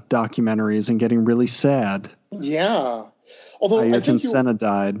Senna documentaries and getting really sad. Yeah. Although Ayrton Senna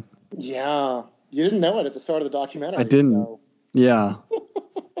died. Yeah. You didn't know it at the start of the documentary. I didn't. So. Yeah.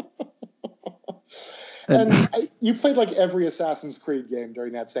 And you played like every Assassin's Creed game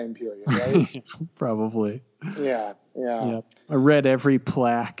during that same period, right? Probably. Yeah. I read every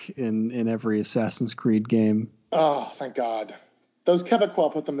plaque in every Assassin's Creed game. Oh, thank God. Those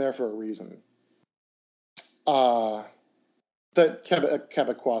Quebecois put them there for a reason. The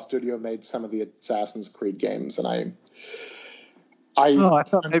Quebecois studio made some of the Assassin's Creed games, and I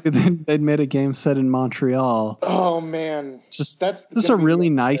thought maybe they'd made a game set in Montreal. Oh man, that's a really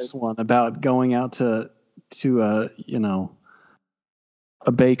nice one about going out to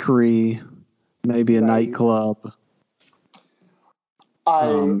a bakery, maybe a nightclub,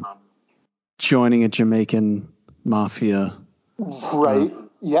 joining a Jamaican mafia. Right.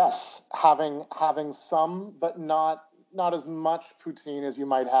 Yes, having some, but not as much poutine as you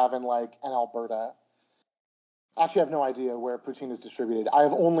might have in like an Alberta. Actually, I have no idea where poutine is distributed. I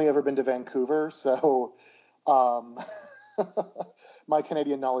have only ever been to Vancouver, so my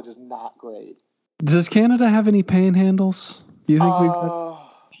Canadian knowledge is not great. Does Canada have any panhandles? Do you think we've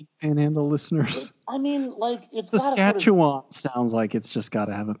got panhandle listeners? I mean, like, it's Saskatchewan sounds like it's just got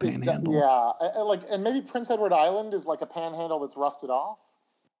to have a panhandle. And maybe Prince Edward Island is like a panhandle that's rusted off.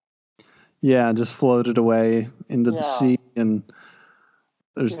 Yeah, just floated away into the sea, and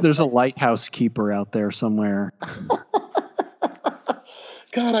there's a lighthouse keeper out there somewhere.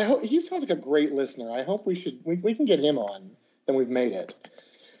 God, I hope he sounds like a great listener. I hope we can get him on. Then we've made it.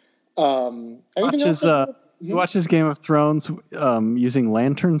 You watch his Game of Thrones using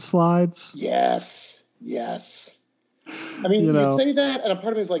lantern slides? Yes. I mean, you say that, and a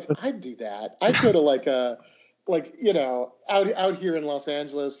part of me is like, I'd do that. I'd go to like out here in Los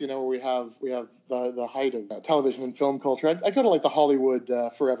Angeles, where we have the height of television and film culture. I'd go to like the Hollywood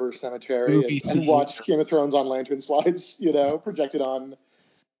Forever Cemetery and watch Game of Thrones on lantern slides, projected on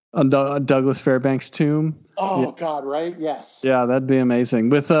Douglas Fairbanks' tomb. Oh yeah. God, right? Yes. Yeah, that'd be amazing.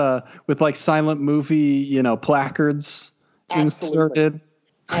 With like silent movie, placards inserted.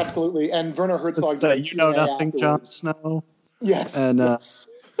 Absolutely. And Werner Herzog. You know nothing, Jon Snow. Yes. And yes.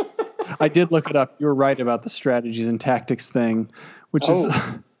 I did look it up. You were right about the strategies and tactics thing, which is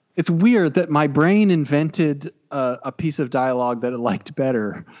It's weird that my brain invented a piece of dialogue that it liked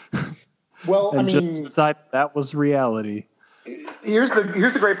better. Well, and I mean, just decided that was reality. here's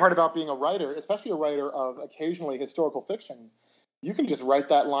the great part about being a writer, especially a writer of occasionally historical fiction. You can just write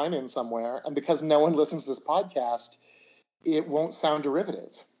that line in somewhere, and because no one listens to this podcast, it won't sound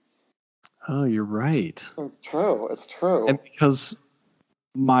derivative. Oh, you're right. It's true. It's true. And because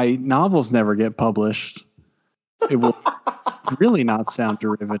my novels never get published, it will really not sound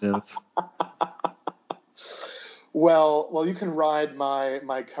derivative. Well, you can ride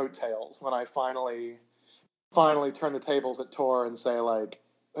my coattails when I finally turn the tables at Tor and say, like,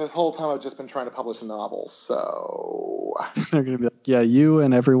 this whole time I've just been trying to publish a novel, so They're going to be like, yeah, you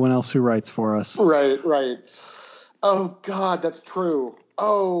and everyone else who writes for us. Right. Oh God, that's true.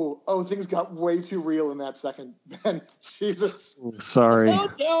 Oh, things got way too real in that second, Ben. Jesus. Sorry.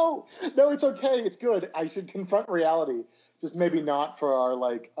 No, it's okay. It's good. I should confront reality. Just maybe not for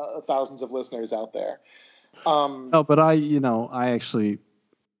our thousands of listeners out there. No, but I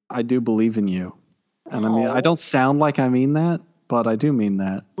do believe in you. And I mean, I don't sound like I mean that, but I do mean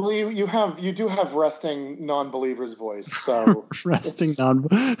that. Well, you do have resting non-believer's voice, so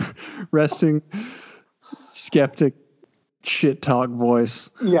resting skeptic shit talk voice.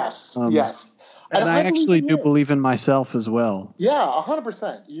 Yes. And I actually do believe in myself as well. Yeah,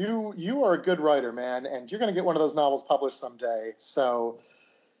 100%. You are a good writer, man, and you're going to get one of those novels published someday. So,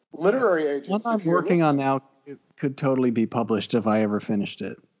 literary agents. What I'm working on now could totally be published if I ever finished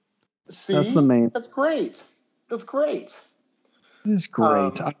it. See, that's the main. That's great. It is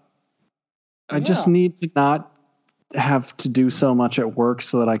great. I just need to not have to do so much at work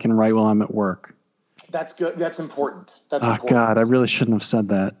so that I can write while I'm at work. That's good. That's important. God, I really shouldn't have said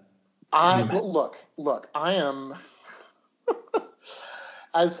that. Look, I am,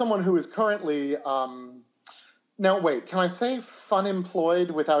 as someone who is currently, now wait, can I say fun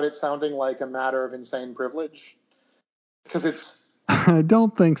employed without it sounding like a matter of insane privilege? Because it's... I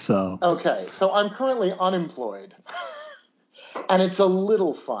don't think so. Okay, so I'm currently unemployed. And it's a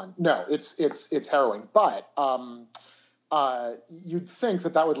little fun. No, it's harrowing. But you'd think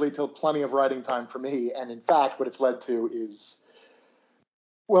that would lead to plenty of writing time for me. And in fact, what it's led to is...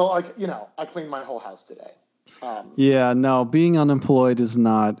 Well, I cleaned my whole house today. Being unemployed it's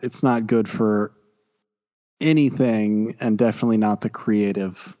not good for anything, and definitely not the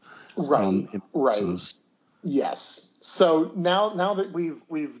creative. Right. Yes. So now that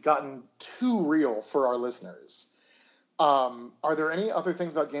we've gotten too real for our listeners, are there any other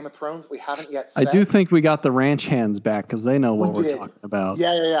things about Game of Thrones we haven't yet said? I do think we got the ranch hands back because they know what we're talking about.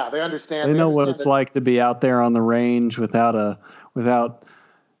 Yeah. They understand. They know what it's like to be out there on the range without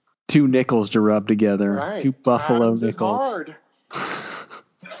two nickels to rub together. Right. Two buffalo Times nickels. Is hard.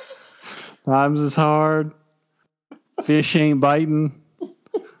 Times is hard. Fish ain't biting.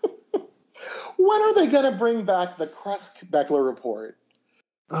 When are they going to bring back the Kresk-Beckler report?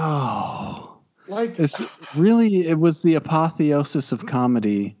 Oh. It was the apotheosis of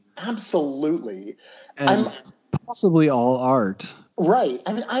comedy. Absolutely. And possibly all art. Right.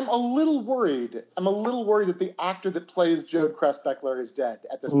 I mean, I'm a little worried that the actor that plays Jode Kresk-Beckler is dead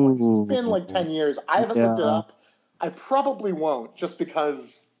at this point. It's been like 10 years. I haven't looked it up. I probably won't, just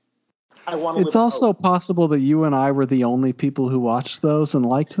because I want to. It's also possible that you and I were the only people who watched those and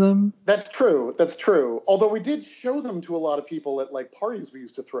liked them. That's true. Although we did show them to a lot of people at parties we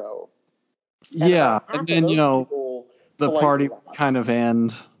used to throw. And then the party would kind of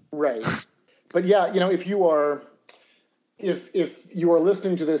end. Right. But if you are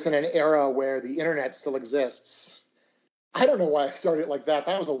listening to this in an era where the internet still exists, I don't know why I started it like that.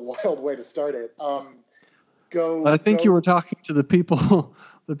 That was a wild way to start it. I think you were talking to the people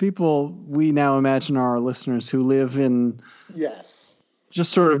we now imagine are our listeners who live in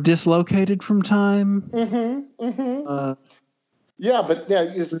just sort of dislocated from time.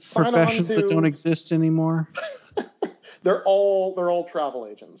 Professions that don't exist anymore. They're all travel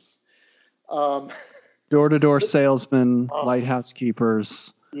agents. Door-to-door salesmen, lighthouse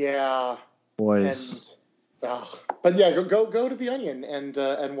keepers. Yeah. Boys. But go to the Onion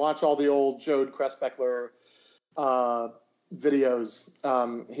and watch all the old Jode Kresk-Beckler videos.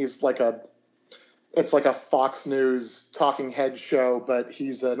 He's it's like a Fox News talking head show, but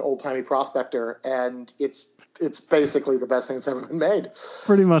he's an old-timey prospector, and it's basically the best thing that's ever been made.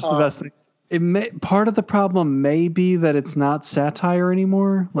 Pretty much the best thing. Part of the problem may be that it's not satire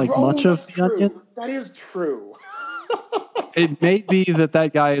anymore, much of the Onion. That is true. It may be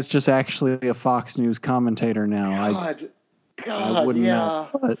that guy is just actually a Fox News commentator now. God, I wouldn't know,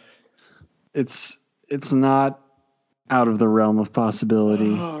 but it's not out of the realm of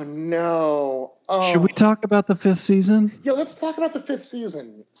possibility. Oh no! Should we talk about the 5th season? Yeah, let's talk about the 5th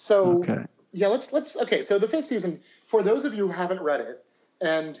season. So, okay. Yeah, okay, so the 5th season, for those of you who haven't read it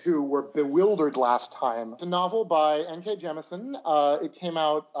and who were bewildered last time, it's a novel by N.K. Jemisin. It came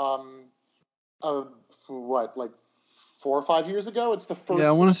out, like 4 or 5 years ago? It's the first. Yeah,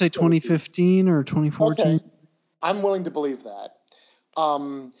 I want to say 2015 or 2014. Okay, I'm willing to believe that.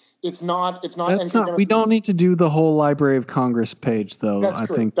 It's not. That's not. We don't need to do the whole Library of Congress page, though. That's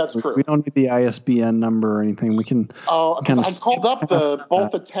true. That's true. We don't need the ISBN number or anything. We can. Oh, I called up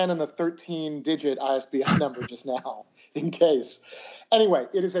both the 10 and the 13-digit ISBN number just now, in case. Anyway,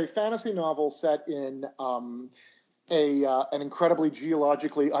 it is a fantasy novel set in an incredibly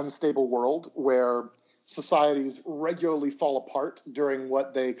geologically unstable world where societies regularly fall apart during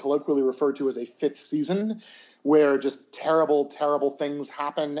what they colloquially refer to as a 5th season, where just terrible, terrible things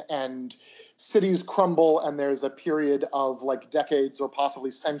happen and cities crumble, and there's a period of like decades or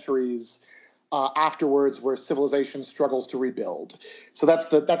possibly centuries afterwards where civilization struggles to rebuild. So that's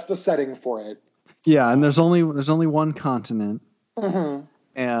the setting for it. Yeah, and there's only one continent,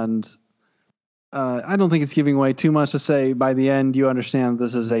 and I don't think it's giving away too much to say by the end you understand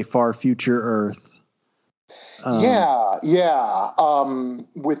this is a far future Earth. With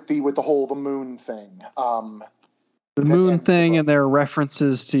the moon thing. The moon thing, and there are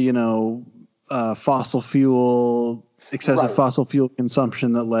references to fossil fuel, excessive fossil fuel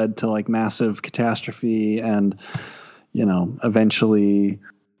consumption that led to like massive catastrophe, and eventually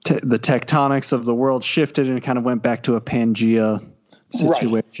the tectonics of the world shifted and it kind of went back to a Pangea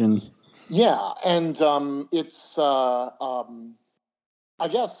situation. Right. Yeah, and it's. I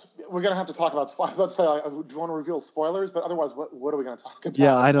guess we're gonna have to talk about. I was about to say, do you want to reveal spoilers? But otherwise, what are we gonna talk about?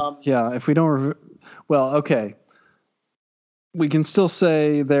 Yeah, I don't. If we don't, well, okay. We can still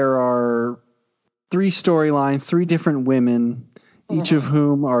say there are 3 storylines, 3 different women, each of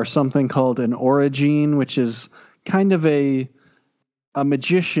whom are something called an origine, which is kind of a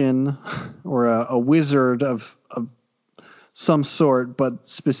magician or a wizard of some sort, but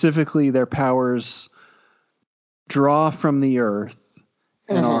specifically their powers draw from the earth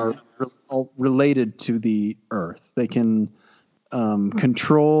and are related to the earth. They can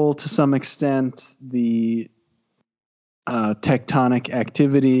control to some extent the tectonic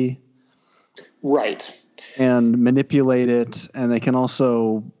activity, right, and manipulate it, and they can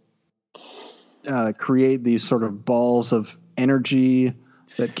also create these sort of balls of energy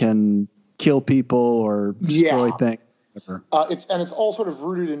that can kill people or destroy things. It's all sort of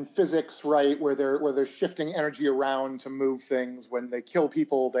rooted in physics, right? Where they're shifting energy around to move things. When they kill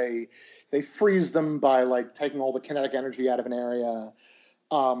people, they freeze them by like taking all the kinetic energy out of an area.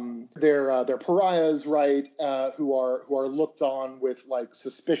 They're pariahs, right? Who are looked on with like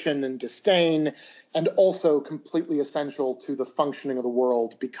suspicion and disdain, and also completely essential to the functioning of the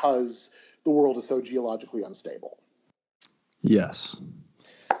world because the world is so geologically unstable. Yes.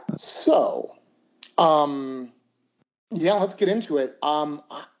 So, let's get into it.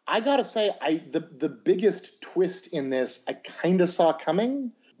 I gotta say, the biggest twist in this I kind of saw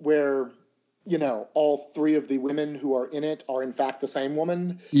coming, where all 3 of the women who are in it are in fact the same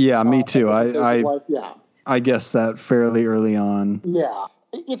woman. Yeah, me too. I guessed that fairly early on. Yeah,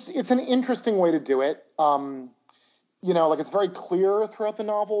 it's an interesting way to do it. It's very clear throughout the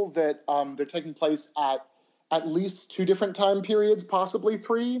novel that they're taking place at least 2 different time periods, possibly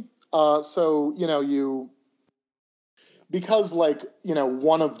 3. Because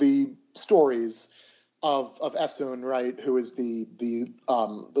one of the stories of Essun, right, who is the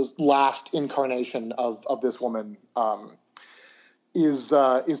last incarnation of this woman, is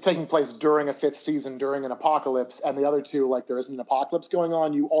taking place during a 5th season, during an apocalypse, and the other 2, like, there isn't an apocalypse going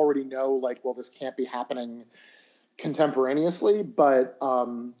on. You already know, like, well, this can't be happening contemporaneously, but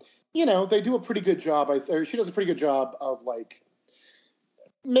they do a pretty good job. She does a pretty good job of like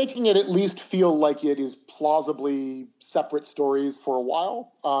making it at least feel like it is plausibly separate stories for a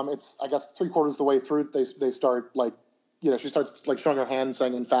while. It's, I guess, 3/4 of the way through, they start like, she starts like showing her hand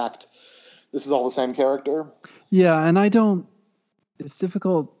saying, in fact, this is all the same character. Yeah. And it's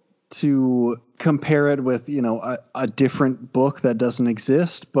difficult to compare it with, a different book that doesn't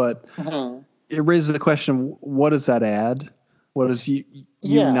exist, but it raises the question, what does that add? What is you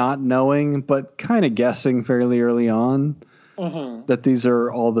not knowing, but kind of guessing fairly early on that these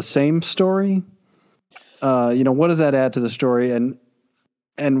are all the same story? What does that add to the story?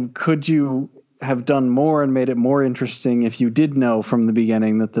 And could you have done more and made it more interesting if you did know from the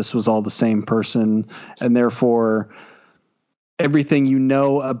beginning that this was all the same person, and therefore everything you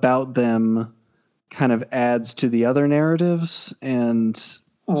know about them kind of adds to the other narratives and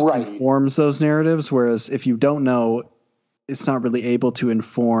informs those narratives? Whereas if you don't know, it's not really able to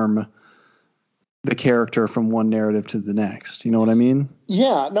inform the character from one narrative to the next. You know what I mean?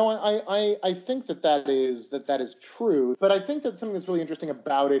 Yeah, no, I think that is true, but I think that something that's really interesting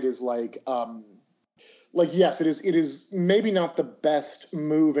about it is like yes, it is maybe not the best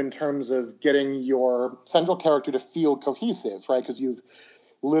move in terms of getting your central character to feel cohesive, right? Because you've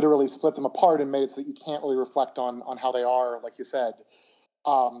literally split them apart and made it so that you can't really reflect on how they are, like you said,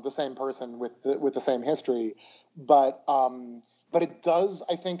 the same person with the same history, but it does,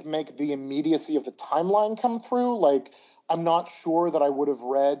 I think, make the immediacy of the timeline come through. Like, I'm not sure that I would have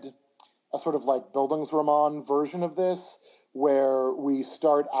read a sort of like Bildungsroman version of this, where we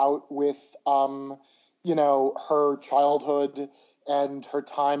start out with, her childhood and her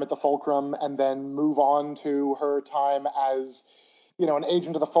time at the Fulcrum, and then move on to her time as, an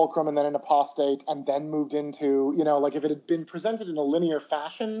agent of the Fulcrum and then an apostate, and then moved into, like if it had been presented in a linear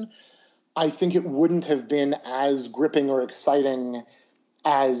fashion, I think it wouldn't have been as gripping or exciting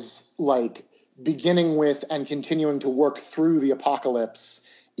as like beginning with and continuing to work through the apocalypse,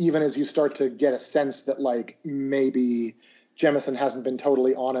 even as you start to get a sense that like maybe Jemison hasn't been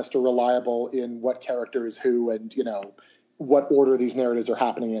totally honest or reliable in what character is who and, what order these narratives are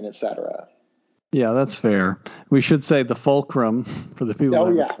happening in, etc. Yeah, that's fair. We should say the Fulcrum for the people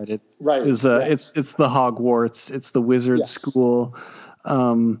who haven't read it. Right. Is yes. it's the Hogwarts, it's the wizard Yes. school.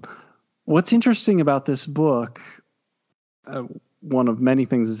 What's interesting about this book, one of many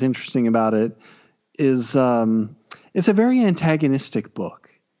things that's interesting about it, is it's a very antagonistic book.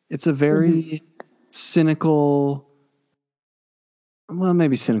 It's a very cynical. Well,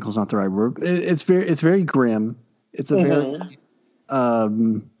 maybe cynical is not the right word. It's very grim. It's a very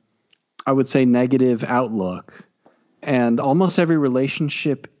I would say negative outlook, and almost every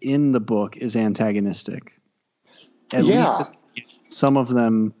relationship in the book is antagonistic. At least some of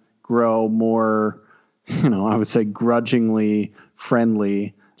them grow more, I would say grudgingly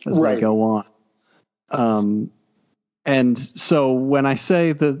friendly as they go on. And so when I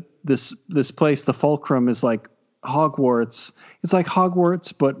say that this place, the Fulcrum, is like Hogwarts, it's like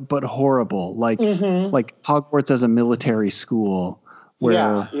Hogwarts, but horrible. Like Hogwarts as a military school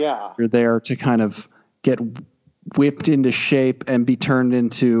where you're there to kind of get whipped into shape and be turned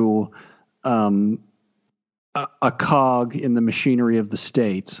into a cog in the machinery of the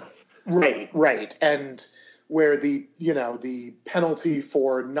state. Right. And where the penalty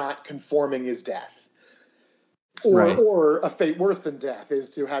for not conforming is death. Or a fate worse than death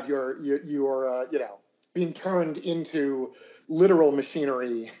is to have your being turned into literal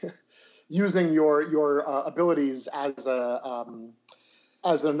machinery using your abilities as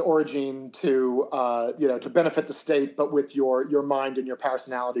an origin to to benefit the state, but with your mind and your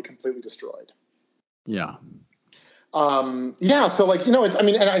personality completely destroyed. Yeah. So like, it's, and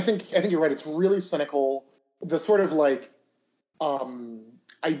I think you're right. It's really cynical. The sort of like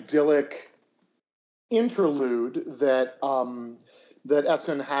idyllic interlude that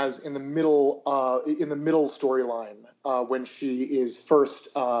Essun has in the middle storyline when she is first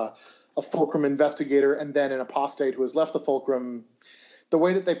a Fulcrum investigator and then an apostate who has left the Fulcrum. The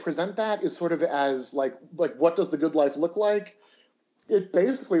way that they present that is sort of as like what does the good life look like? It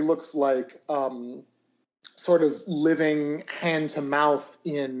basically looks like sort of living hand to mouth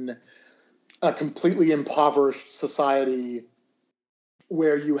in a completely impoverished society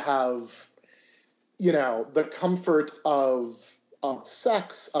where you have, the comfort of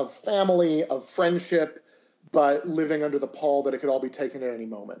sex, of family, of friendship, but living under the pall that it could all be taken at any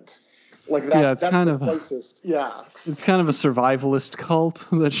moment. Like that's kind the of closest. Yeah. It's kind of a survivalist cult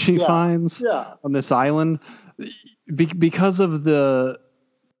that she finds on this island because of the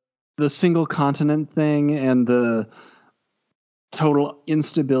single continent thing and the total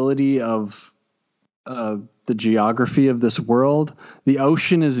instability of the geography of this world. The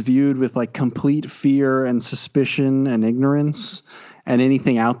ocean is viewed with like complete fear and suspicion and ignorance, and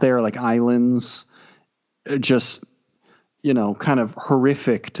anything out there like islands just kind of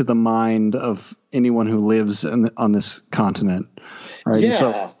horrific to the mind of anyone who lives on this continent, right?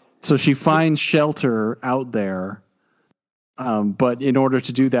 Yeah. So she finds shelter out there, but in order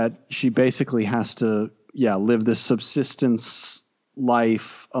to do that, she basically has to, live this subsistence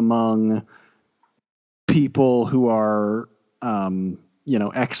life among people who are,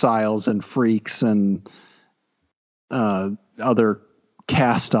 exiles and freaks and other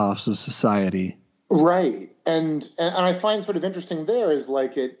cast-offs of society. Right. And I find sort of interesting there is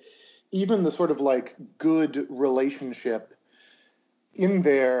like even the sort of like good relationship in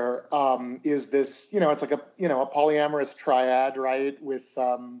there is this, it's like a polyamorous triad, right? With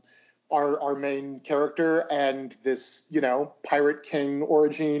our main character and this, pirate king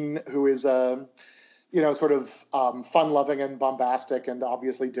origin who is a sort of fun-loving and bombastic and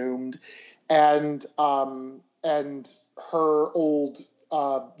obviously doomed, and her old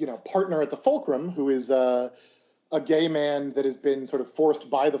partner at the Fulcrum, who is a gay man that has been sort of forced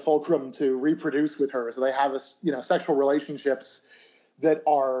by the Fulcrum to reproduce with her. So they have sexual relationships that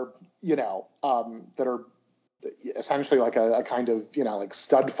are essentially like a kind of like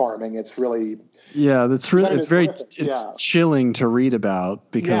stud farming. It's really it's chilling to read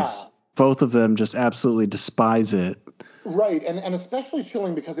about because both of them just absolutely despise it. Right, and especially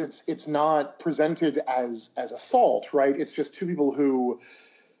chilling because it's not presented as assault, right? It's just two people who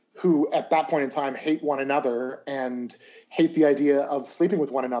at that point in time hate one another and hate the idea of sleeping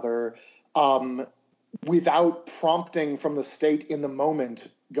with one another, without prompting from the state in the moment,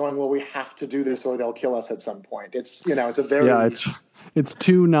 going, well, we have to do this or they'll kill us at some point. It's it's a very it's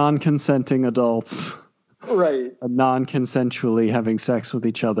two non-consenting adults, right, non-consensually having sex with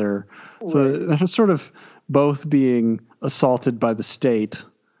each other. Right. So they're sort of both being assaulted by the state.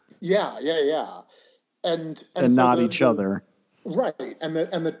 Yeah, and so not each other. Right, and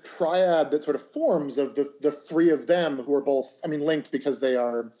the triad that sort of forms of the three of them who are both, linked because they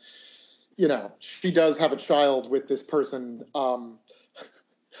are, she does have a child with this person.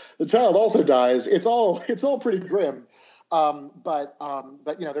 The child also dies. It's all pretty grim. But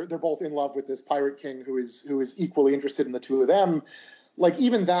they're both in love with this pirate king who is equally interested in the two of them. Like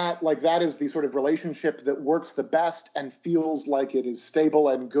even that, that is the sort of relationship that works the best and feels like it is stable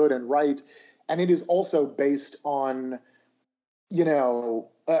and good and right. And it is also based on,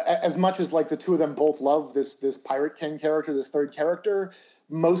 as much as like the two of them both love this pirate king character, this third character,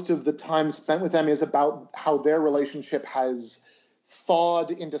 most of the time spent with them is about how their relationship has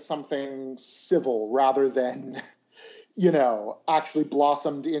thawed into something civil rather than, actually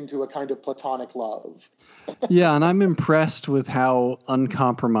blossomed into a kind of platonic love. Yeah, and I'm impressed with how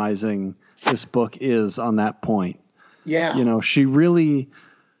uncompromising this book is on that point. Yeah. She really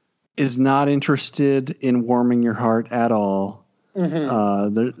is not interested in warming your heart at all.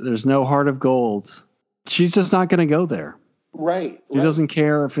 Mm-hmm. There's no heart of gold. She's just not going to go there. Right. She doesn't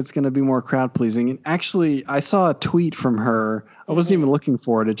care if it's going to be more crowd pleasing. And actually, I saw a tweet from her. I wasn't even looking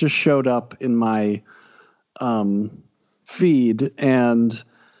for it. It just showed up in my feed, and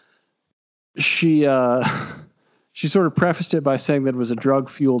she sort of prefaced it by saying that it was a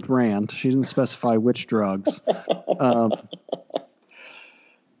drug-fueled rant. She didn't specify which drugs.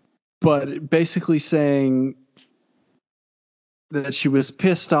 But basically saying that she was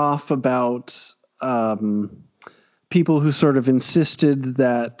pissed off about people who sort of insisted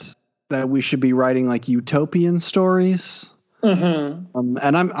that we should be writing like utopian stories. Mm-hmm.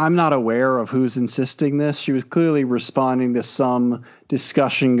 And I'm not aware of who's insisting this. She was clearly responding to some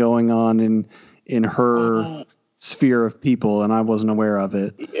discussion going on in her sphere of people, and I wasn't aware of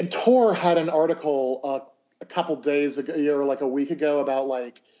it. Tor had an article a couple days ago, or like a week ago, about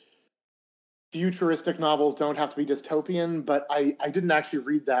like futuristic novels don't have to be dystopian, but I didn't actually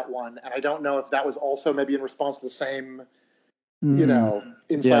read that one, and I don't know if that was also maybe in response to the same inciting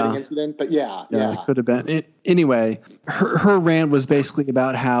incident, but yeah, it could have been. Anyway, her rant was basically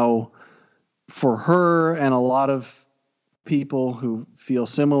about how, for her and a lot of people who feel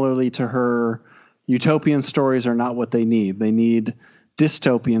similarly to her, utopian stories are not what they need. They need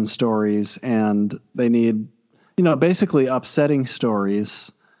dystopian stories, and they need, basically upsetting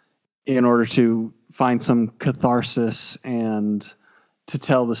stories in order to find some catharsis and to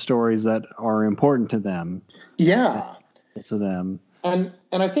tell the stories that are important to them. Yeah. To them. And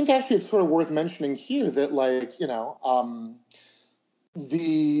I think actually it's sort of worth mentioning here that, like, the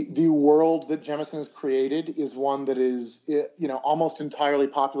world that Jemisin has created is one that is, almost entirely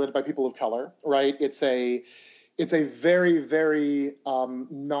populated by people of color, right? It's a very, very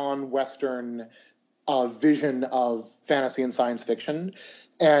non-Western vision of fantasy and science fiction.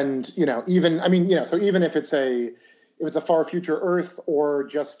 And, so even if it's a far future Earth or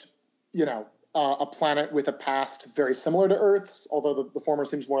just, a planet with a past very similar to Earth's, although the former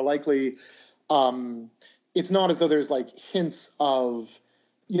seems more likely, it's not as though there's like hints of,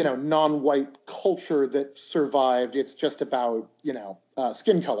 non-white culture that survived. It's just about,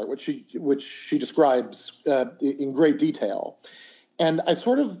 skin color, which she describes in great detail. And I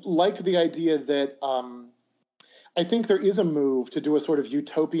sort of like the idea that I think there is a move to do a sort of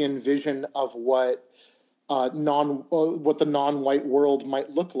utopian vision of what the non-white world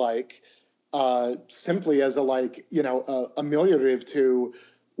might look like, simply as a ameliorative to,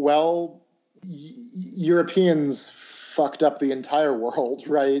 Europeans fucked up the entire world,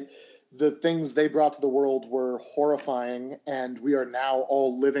 right? The things they brought to the world were horrifying, and we are now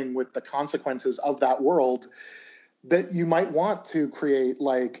all living with the consequences of that world. That you might want to create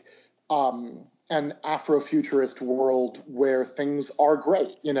an Afrofuturist world where things are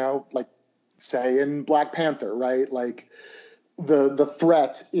great, like say in Black Panther, right? Like the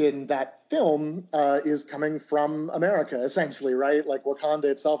threat in that film is coming from America, essentially, right? Like Wakanda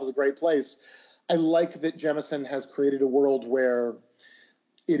itself is a great place. I like that Jemison has created a world where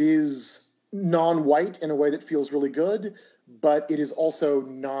it is non-white in a way that feels really good, but it is also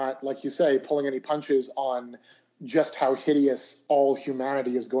not, like you say, pulling any punches on just how hideous all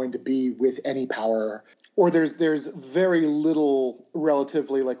humanity is going to be with any power. Or there's very little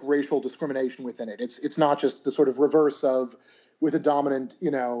relatively like racial discrimination within it. It's not just the sort of reverse of with a dominant,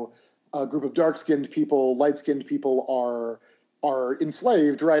 a group of dark-skinned people, light-skinned people are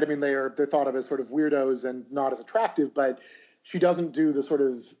enslaved, right? I mean, they're thought of as sort of weirdos and not as attractive, but she doesn't do the sort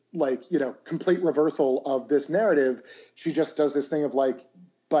of like, complete reversal of this narrative. She just does this thing of like,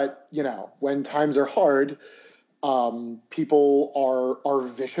 but, when times are hard, people are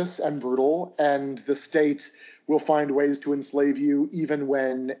vicious and brutal, and the state will find ways to enslave you even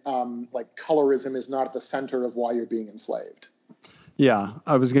when like colorism is not at the center of why you're being enslaved. Yeah,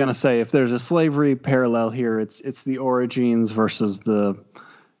 I was gonna say if there's a slavery parallel here, it's the origins versus the,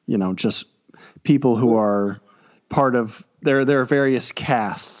 just people who are part of there are various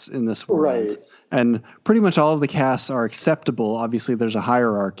castes in this world. Right. And pretty much all of the castes are acceptable. Obviously, there's a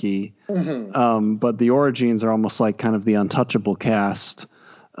hierarchy, but the origins are almost like kind of the untouchable caste,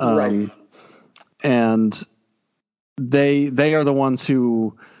 right. And they are the ones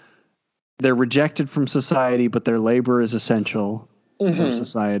who they're rejected from society, but their labor is essential for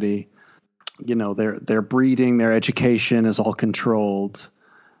society. Their breeding, their education is all controlled.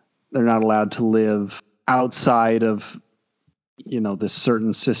 They're not allowed to live outside of this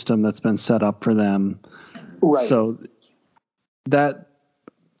certain system that's been set up for them. Right. So that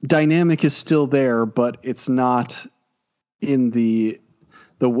dynamic is still there, but it's not in the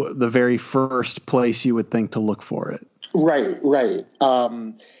very first place you would think to look for it. Right.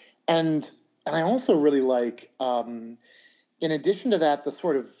 And I also really like, in addition to that, the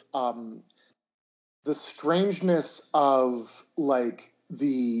sort of the strangeness of like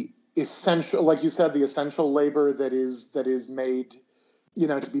the essential, like you said, the essential labor that is made,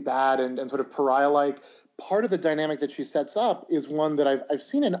 to be bad and sort of pariah-like. Part of the dynamic that she sets up is one that I've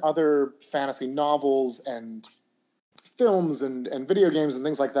seen in other fantasy novels and films and video games and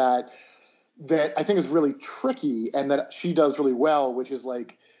things like that I think is really tricky and that she does really well, which is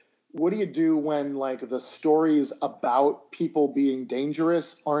like, what do you do when like the stories about people being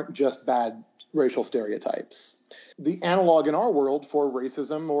dangerous aren't just bad racial stereotypes? The analog in our world for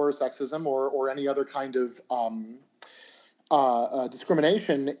racism or sexism or any other kind of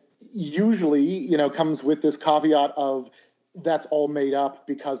discrimination usually, comes with this caveat of that's all made up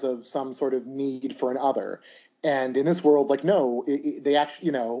because of some sort of need for an other. And in this world, like, no, they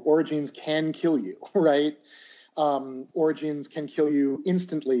actually, origins can kill you, right? Origins can kill you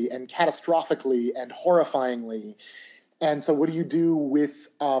instantly and catastrophically and horrifyingly. And so what do you do with...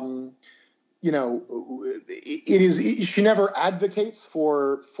 she never advocates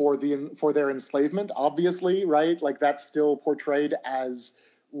for their enslavement, obviously, right? Like that's still portrayed as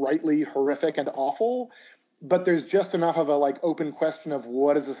rightly horrific and awful, but there's just enough of a like open question of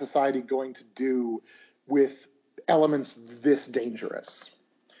what is a society going to do with elements this dangerous,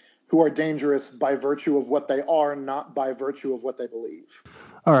 who are dangerous by virtue of what they are, not by virtue of what they believe.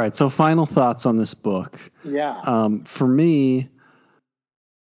 All right, so final thoughts on this book. Yeah. For me,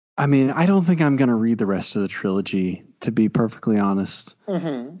 I mean, I don't think I'm going to read the rest of the trilogy, to be perfectly honest.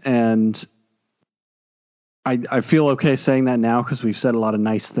 And I feel okay saying that now because we've said a lot of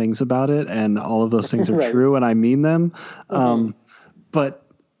nice things about it, and all of those things are right. true, and I mean them. But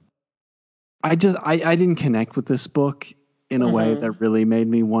I didn't connect with this book in a way that really made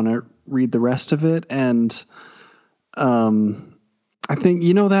me want to read the rest of it. And I think,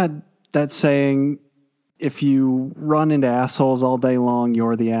 that saying, if you run into assholes all day long,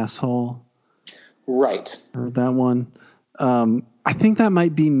 you're the asshole. Right. Heard that one. I think that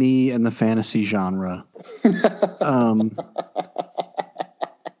might be me in the fantasy genre.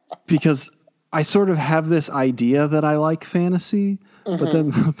 Because I sort of have this idea that I like fantasy, but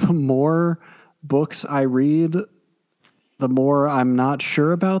then the more books I read, the more I'm not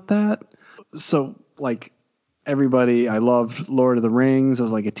sure about that. So, like, I loved Lord of the Rings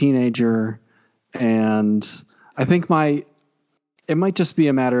as like a teenager. And I think it might just be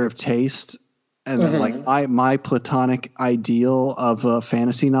a matter of taste. And then, like my platonic ideal of a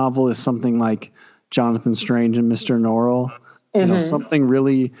fantasy novel is something like Jonathan Strange and Mr. Norrell. Something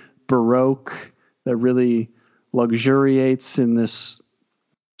really Baroque that really luxuriates in this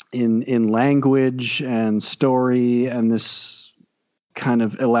in language and story and this kind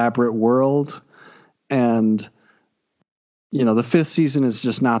of elaborate world. and the fifth season is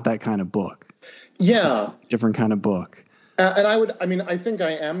just not that kind of book. Yeah, it's a different kind of book. And I think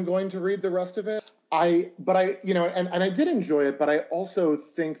I am going to read the rest of it. And I did enjoy it, but I also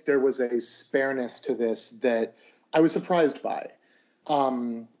think there was a spareness to this that I was surprised by,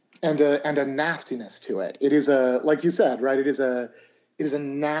 and a nastiness to it. It is like you said, right? It is a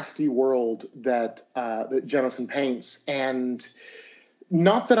nasty world that Jemisin paints, and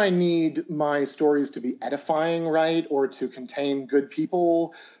not that I need my stories to be edifying, right, or to contain good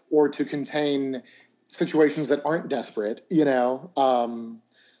people, or to contain situations that aren't desperate,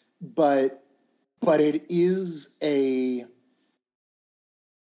 but it is a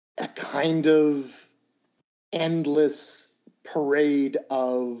kind of endless parade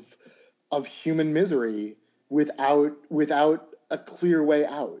of human misery without a clear way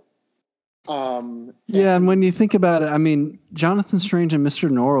out. And when you think about it, I mean, Jonathan Strange and Mr.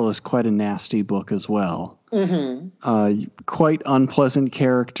 Norrell is quite a nasty book as well. Mm-hmm. Quite unpleasant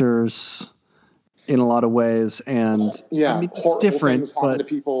characters in a lot of ways, and it's different, but to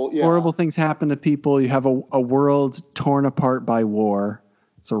people. Yeah. Horrible things happen to people. You have a world torn apart by war.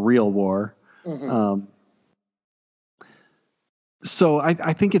 It's a real war. Mm-hmm. So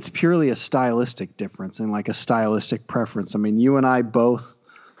I think it's purely a stylistic difference and like a stylistic preference. I mean, you and I both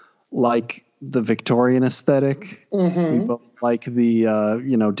like the Victorian aesthetic. Mm-hmm. We both like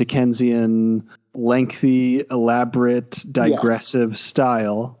the Dickensian, lengthy, elaborate, digressive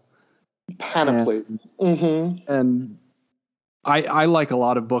style. Panoply. And I like a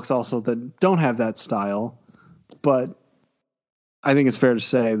lot of books also that don't have that style, but I think it's fair to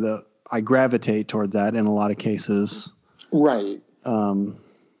say that I gravitate toward that in a lot of cases. Right.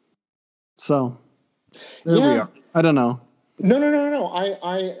 So there we are. I don't know. No.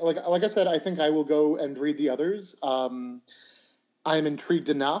 I like I said, I think I will go and read the others. I'm intrigued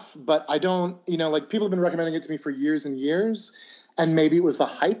enough, but I don't, people have been recommending it to me for years and years, and maybe it was the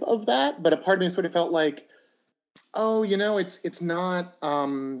hype of that, but a part of me sort of felt like, oh, it's not,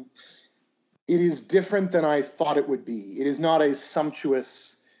 it is different than I thought it would be. It is not a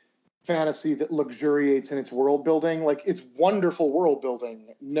sumptuous fantasy that luxuriates in its world building. Like, it's wonderful world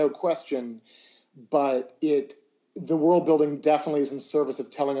building, no question, but the world building definitely is in service of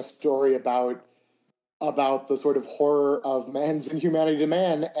telling a story about the sort of horror of man's inhumanity to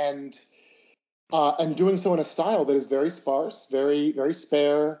man, and doing so in a style that is very sparse, very, very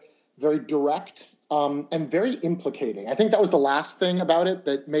spare, very direct, and very implicating. I think that was the last thing about it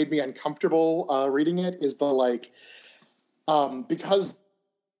that made me uncomfortable reading it, is because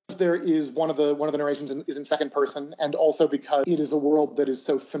there is one of the narrations is in second person, and also because it is a world that is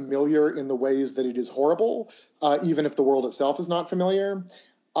so familiar in the ways that it is horrible, even if the world itself is not familiar.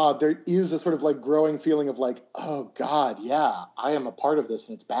 There is a sort of like growing feeling of like, oh God, yeah, I am a part of this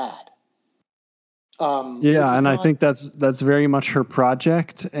and it's bad. And I think that's very much her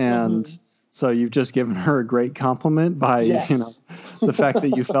project, and so you've just given her a great compliment by the fact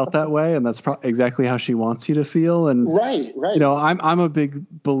that you felt that way, and that's exactly how she wants you to feel. And right. I'm a big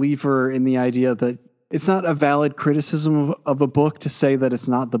believer in the idea that it's not a valid criticism of a book to say that it's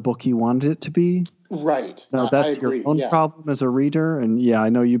not the book you wanted it to be. Right. No, that's your own problem as a reader, and I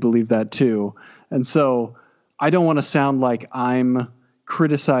know you believe that too. And so I don't want to sound like I'm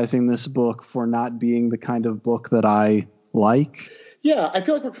criticizing this book for not being the kind of book that I like. Yeah, I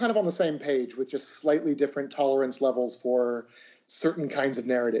feel like we're kind of on the same page with just slightly different tolerance levels for certain kinds of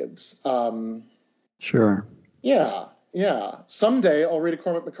narratives. Sure. Yeah. Someday I'll read a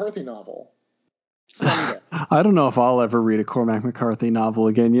Cormac McCarthy novel. Someday. I don't know if I'll ever read a Cormac McCarthy novel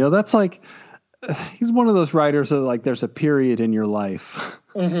again. That's like, he's one of those writers that like there's a period in your life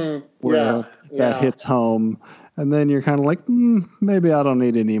where that hits home. And then you're kind of like, maybe I don't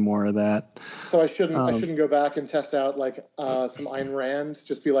need any more of that. So I shouldn't go back and test out like some Ayn Rand.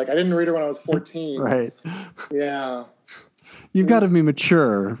 Just be like, I didn't read her when I was 14. Right. Yeah. You've got to be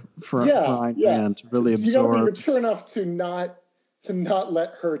mature for Ayn Rand to really absorb. You got to be mature enough to not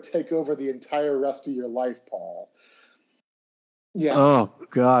let her take over the entire rest of your life, Paul. Yeah. Oh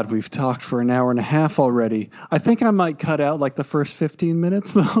God, we've talked for an hour and a half already. I think I might cut out like the first 15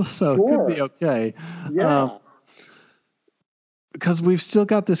 minutes though, so it could be okay. Yeah. Because we've still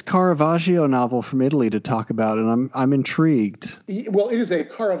got this Caravaggio novel from Italy to talk about, and I'm intrigued. Well, it is a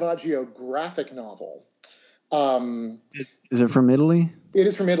Caravaggio graphic novel. Is it from Italy? It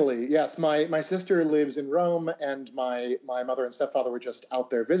is from Italy, yes. My sister lives in Rome, and my mother and stepfather were just out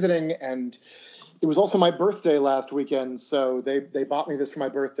there visiting, and it was also my birthday last weekend, so they bought me this for my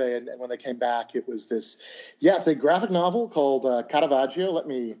birthday, and when they came back, it was this. Yeah, it's a graphic novel called Caravaggio. Let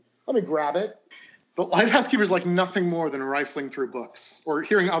me grab it. The Lighthouse Keeper is like nothing more than rifling through books or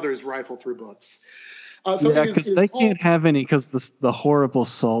hearing others rifle through books. So Yeah, it because is they called, can't have any because the horrible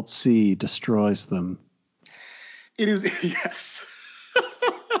salt sea destroys them. it is, yes.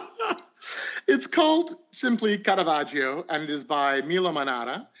 It's called simply Caravaggio, and it is by Milo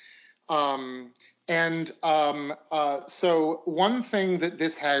Manara. Um, so one thing that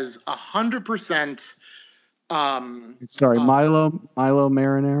this has 100%. Sorry, Milo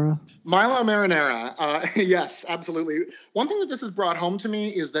Marinara. Milo Marinara, yes, absolutely. One thing that this has brought home to me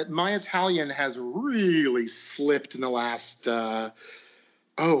is that my Italian has really slipped in the last,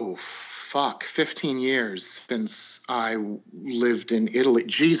 15 years since I lived in Italy.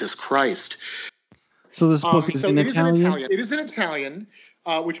 Jesus Christ. So this book is So in it is in Italian? Italian. It is in Italian,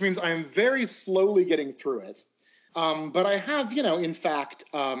 which means I am very slowly getting through it. But I have, in fact,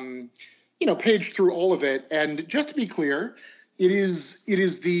 paged through all of it. And just to be clear, it is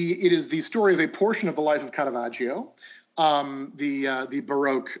the story of a portion of the life of Caravaggio, the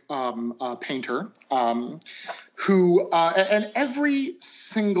Baroque painter, who and every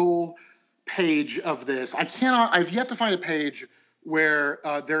single page of this, I've yet to find a page where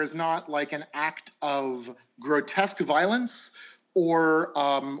there is not like an act of grotesque violence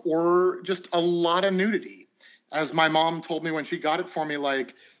or just a lot of nudity. As my mom told me when she got it for me,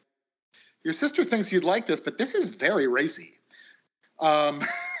 like, your sister thinks you'd like this, but this is very racy. Um,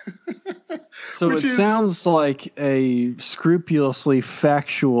 So it sounds like a scrupulously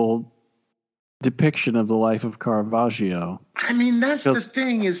factual depiction of the life of Caravaggio. I mean, that's the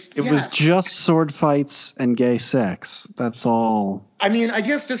thing is, it was just sword fights and gay sex. That's all. I mean, I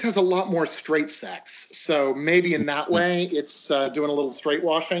guess this has a lot more straight sex. So maybe in that way, it's doing a little straight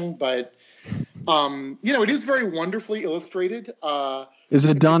washing, but it is very wonderfully illustrated. Is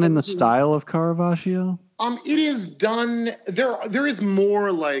it done in the style of Caravaggio? It is done. There is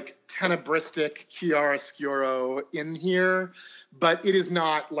more like tenebristic chiaroscuro in here, but it is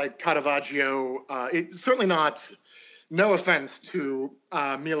not like Caravaggio. It's certainly not. No offense to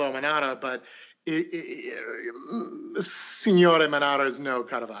Milo Manara, but Signore Manara is no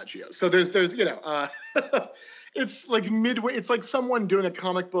Caravaggio. So there's it's like midway. It's like someone doing a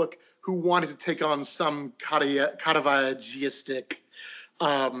comic book who wanted to take on some Caravaggistic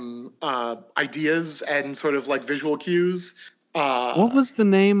ideas and sort of like visual cues. What was the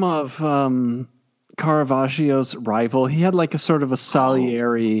name of Caravaggio's rival? He had like a sort of a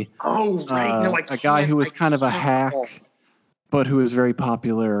Salieri. Right. No, a guy who was kind of a hack, but who was very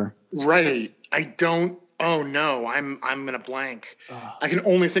popular. Right. I don't. Oh no, I'm gonna blank. I can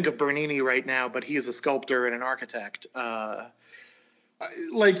only think of Bernini right now, but he is a sculptor and an architect. And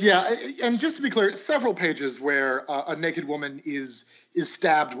just to be clear, several pages where a naked woman is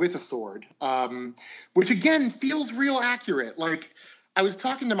stabbed with a sword, which again feels real accurate. Like, I was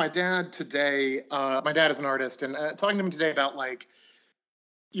talking to my dad today. My dad is an artist, and talking to him today about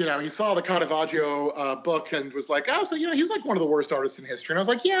he saw the Caravaggio book and was like, oh, so he's like one of the worst artists in history. And I was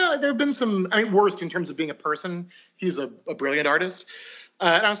like, yeah, there have been some. I mean, worst in terms of being a person. He's a brilliant artist.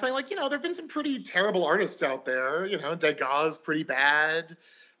 And I was saying, there have been some pretty terrible artists out there. Degas, pretty bad.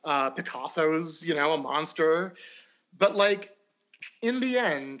 Picasso's, a monster. But, in the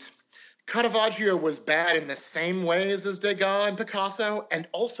end, Caravaggio was bad in the same ways as Degas and Picasso, and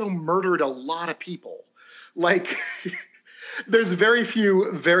also murdered a lot of people. There's very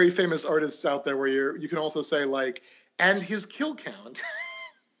few very famous artists out there where you can also say, and his kill count.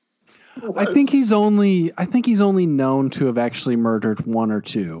 I think he's only known to have actually murdered one or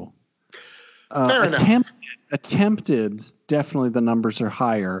two. Fair enough. Attempted, definitely the numbers are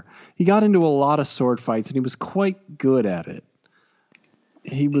higher. He got into a lot of sword fights and he was quite good at it.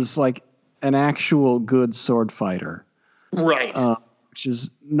 He was like an actual good sword fighter. Right. Which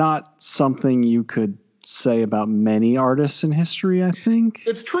is not something you could say about many artists in history, I think.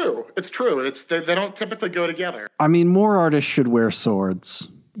 It's true. They don't typically go together. I mean, more artists should wear swords.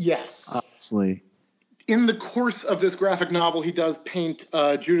 Yes. Honestly. In the course of this graphic novel, he does paint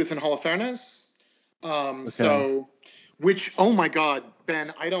Judith and Holofernes. Okay. So, which, oh my God,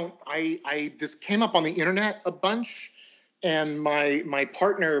 Ben, this came up on the internet a bunch, and my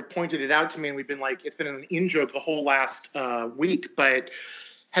partner pointed it out to me, and we've been it's been an in-joke the whole last week, but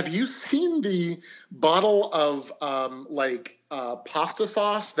have you seen the bottle of pasta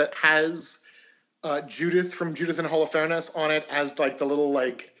sauce that has Judith from Judith and Holofernes on it as the little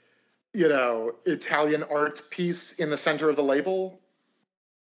Italian art piece in the center of the label?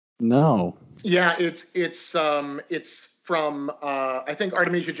 No. Yeah, it's from I think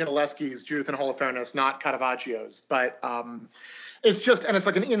Artemisia Gentileschi's Judith and Holofernes, not Caravaggio's, but it's just, and it's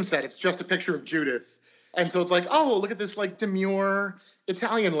like an inset. It's just a picture of Judith, and so it's like, oh, look at this demure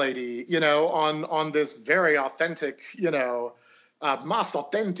Italian lady, on this very authentic, Mas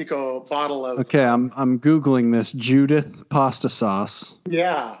Autentico bottle of. Okay, I'm googling this Judith pasta sauce.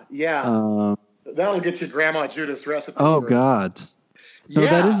 Yeah. That'll get you Grandma Judith's recipe. Oh God. No,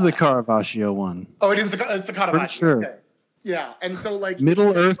 Yeah. that is the Caravaggio one. Oh, it's the Caravaggio. For sure. Okay. Yeah, and so like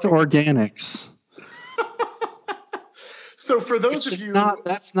Middle Earth Organics. So for those of you,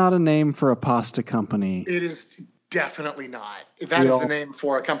 that's not a name for a pasta company. It is definitely not. That is the name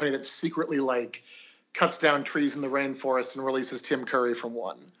for a company that secretly like cuts down trees in the rainforest and releases Tim Curry from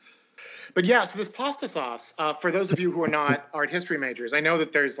one. But yeah, so this pasta sauce, for those of you who are not art history majors, I know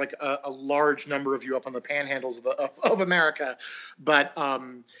that there's like a large number of you up on the panhandles of America, but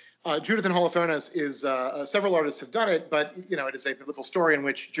Judith and Holofernes is, several artists have done it, but you know, it is a biblical story in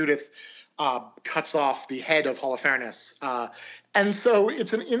which Judith cuts off the head of Holofernes. And so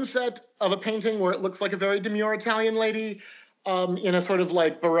it's an inset of a painting where it looks like a very demure Italian lady in a sort of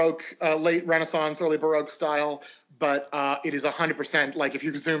like Baroque, late Renaissance, early Baroque style. But it is 100% like if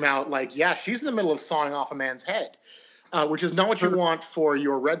you zoom out, like, yeah, she's in the middle of sawing off a man's head, which is not what you want for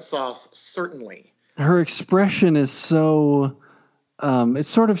your red sauce, certainly. Her expression is so, it's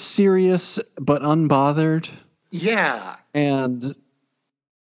sort of serious but unbothered. Yeah. And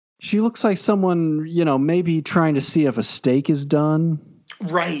she looks like someone, you know, maybe trying to see if a steak is done.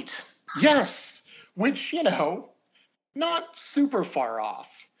 Right. Yes. Which, you know, not super far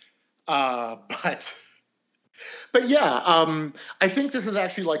off. But yeah, I think this is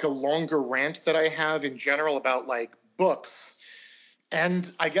actually like a longer rant that I have in general about like books.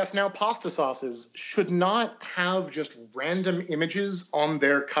 And I guess now pasta sauces should not have just random images on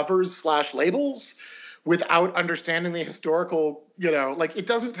their covers / labels without understanding the historical, you know, like it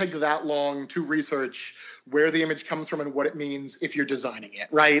doesn't take that long to research where the image comes from and what it means if you're designing it,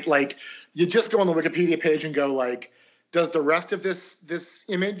 right? Like you just go on the Wikipedia page and go like, does the rest of this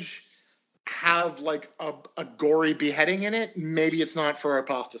image have like a gory beheading in it? Maybe it's not for our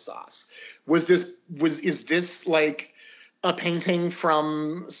pasta sauce. Is this like a painting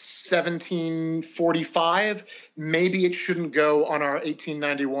from 1745? Maybe it shouldn't go on our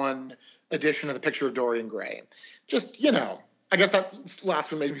 1891 edition of the Picture of Dorian Gray. Just, you know, I guess that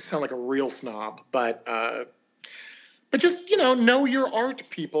last one made me sound like a real snob, but just, you know your art,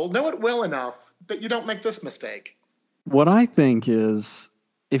 people. Know it well enough that you don't make this mistake. What I think is,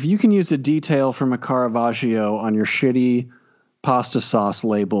 if you can use a detail from a Caravaggio on your shitty pasta sauce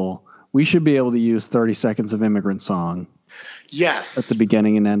label, we should be able to use 30 Seconds of Immigrant Song. Yes. At the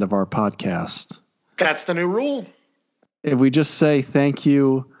beginning and end of our podcast. That's the new rule. If we just say thank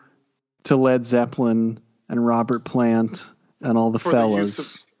you to Led Zeppelin and Robert Plant and all the fellas. The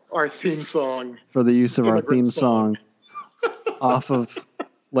use of our theme song. For the use of our theme song. Off of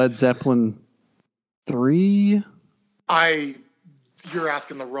Led Zeppelin 3. You're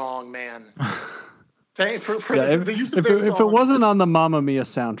asking the wrong man. The use of their song. If it wasn't on the Mamma Mia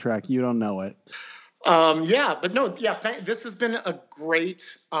soundtrack, you don't know it. This has been a great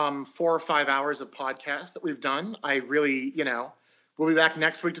 4 or 5 hours of podcast that we've done. I really, we'll be back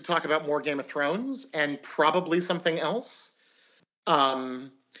next week to talk about more Game of Thrones and probably something else.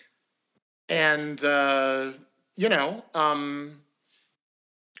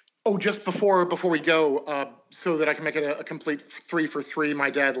 Just before we go, so that I can make it a complete 3 for 3, my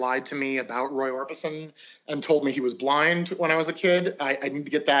dad lied to me about Roy Orbison and told me he was blind when I was a kid. I need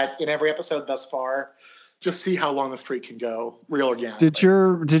to get that in every episode thus far. Just see how long the streak can go, real organically.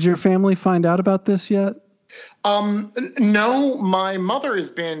 Did your family find out about this yet? No, my mother has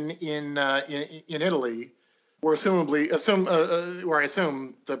been in Italy, where presumably they don't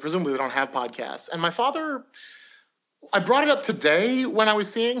have podcasts, and my father. I brought it up today when I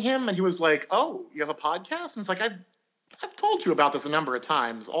was seeing him, and he was like, "Oh, you have a podcast?" And it's like, I've told you about this a number of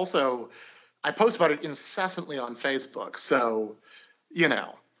times. Also, I post about it incessantly on Facebook, so He's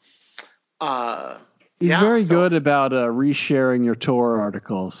very good about resharing your Tor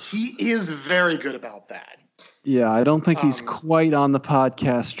articles. He is very good about that. Yeah, I don't think he's quite on the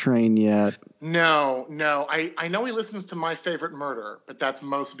podcast train yet. No. I know he listens to My Favorite Murder, but that's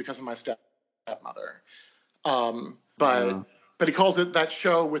mostly because of my stepmother. But he calls it that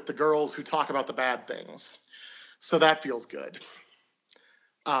show with the girls who talk about the bad things. So that feels good.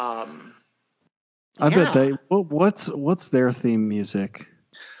 I bet they. What's their theme music?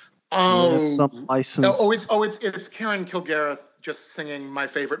 Some license. It's Karen Kilgareth just singing My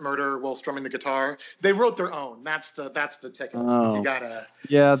Favorite Murder while strumming the guitar. They wrote their own. That's the ticket. Oh. You gotta.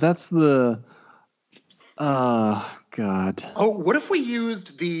 Yeah, that's the. God. Oh, what if we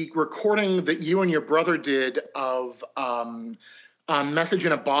used the recording that you and your brother did of Message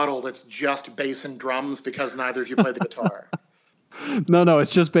in a Bottle that's just bass and drums because neither of you played the guitar? No,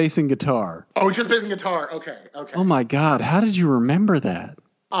 it's just bass and guitar. Oh, it's just bass and guitar. Okay. Oh my God, how did you remember that?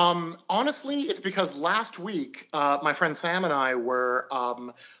 Honestly, it's because last week my friend Sam and I were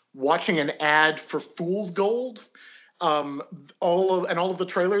watching an ad for Fool's Gold. All of the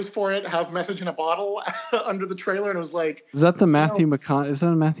trailers for it have "Message in a Bottle" under the trailer, and it was like, is that the Matthew McConaughey? Is that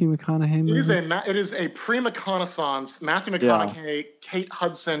a Matthew McConaughey movie? It is a pre-reconnaissance Matthew McConaughey, Kate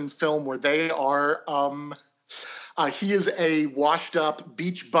Hudson film where they are. He is a washed-up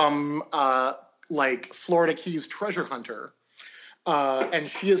beach bum, like Florida Keys treasure hunter, and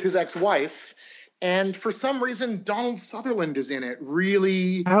she is his ex-wife. And for some reason, Donald Sutherland is in it.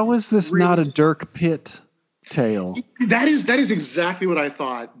 Really, how is this not a Dirk Pitt tale? That is exactly what I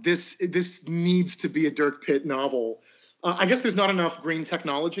thought. This needs to be a Dirk Pitt novel. I guess there's not enough green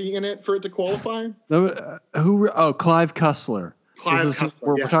technology in it for it to qualify. Clive Cussler.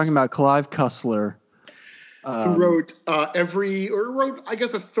 We're talking about Clive Cussler. Who wrote I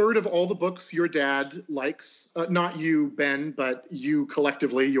guess a third of all the books your dad likes. Not you, Ben, but you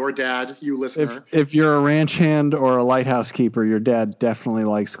collectively, your dad, you listener. If you're a ranch hand or a lighthouse keeper, your dad definitely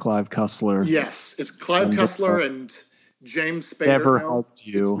likes Clive Cussler. Yes, it's Clive Cussler and James Spader. Never helped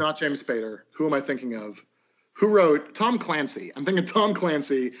you. It's not James Spader. Who am I thinking of? Who wrote Tom Clancy? I'm thinking Tom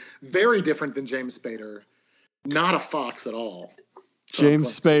Clancy. Very different than James Spader. Not a fox at all.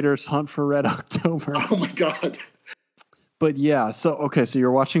 James Spader's Hunt for Red October. Oh my God. But yeah, so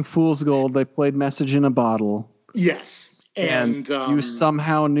you're watching Fool's Gold. They played Message in a Bottle. Yes. And you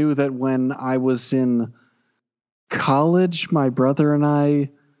somehow knew that when I was in college, my brother and I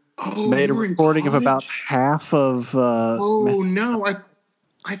made a recording of about half of no,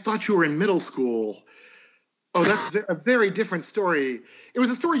 I thought you were in middle school. Oh, that's a very different story. It was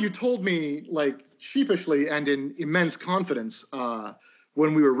a story you told me like sheepishly and in immense confidence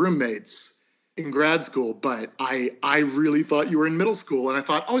when we were roommates in grad school. But I really thought you were in middle school, and I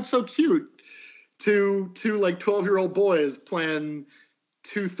thought, oh, it's so cute. Two like 12-year-old boys playing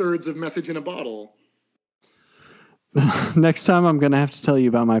 2/3 of Message in a Bottle. Next time, I'm going to have to tell you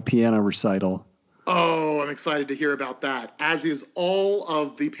about my piano recital. Oh, I'm excited to hear about that. As is all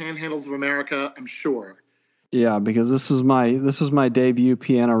of the Panhandles of America, I'm sure. Yeah, because this was my debut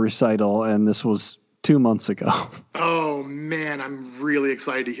piano recital, and this was 2 months ago. Oh man, I'm really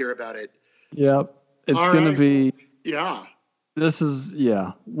excited to hear about it. Yep, it's going to be. Yeah. This is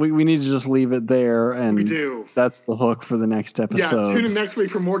We need to just leave it there, and we do. That's the hook for the next episode. Yeah, tune in next week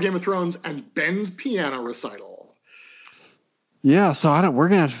for more Game of Thrones and Ben's piano recital. Yeah, so we're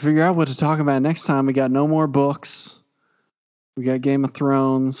gonna have to figure out what to talk about next time. We got no more books. We got Game of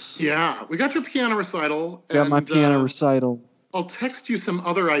Thrones. Yeah, we got your piano recital. Got my piano recital. I'll text you some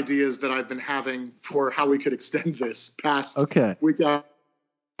other ideas that I've been having for how we could extend this past week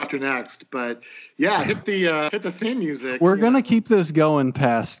after next. But yeah, hit the theme music. We're gonna keep this going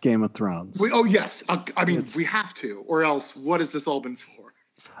past Game of Thrones. Yes. I mean, we have to, or else what has this all been for?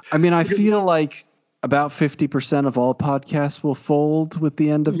 I mean, I feel like about 50% of all podcasts will fold with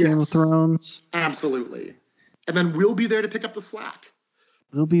the end of Game of Thrones. Absolutely. And then we'll be there to pick up the slack.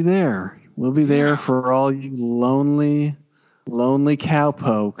 We'll be there. We'll be there for all you lonely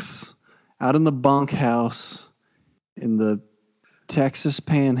cowpokes out in the bunkhouse in the Texas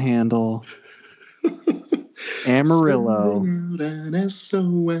Panhandle, Amarillo.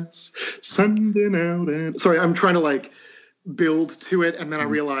 Sorry, I'm trying to build to it, and then I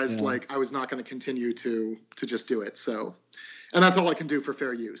realized I was not going to continue to just do it. So. And that's all I can do for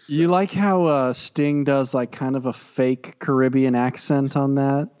fair use. So. You like how Sting does kind of a fake Caribbean accent on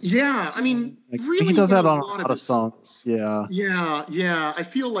that? Yeah, I mean, really, he does that on a lot of songs. Yeah. Yeah. I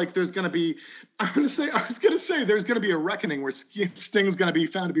feel like there's going to be. I was going to say there's going to be a reckoning where Sting's going to be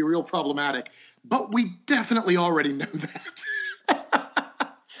found to be real problematic, but we definitely already know that.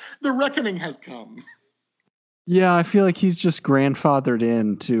 The reckoning has come. Yeah, I feel like he's just grandfathered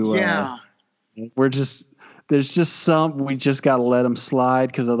into. There's just we just got to let him slide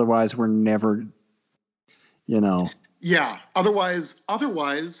because otherwise we're never, Yeah. Otherwise,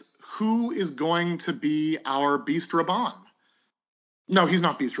 who is going to be our Beast Raban? No, he's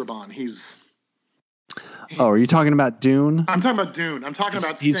not Beast Raban. Oh, are you talking about Dune? I'm talking about Dune. I'm talking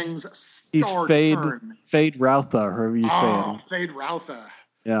about Sting's star turn. Fade Routha, however you say it. Fade Routha.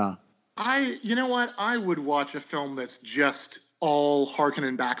 Yeah. You know what? I would watch a film that's just all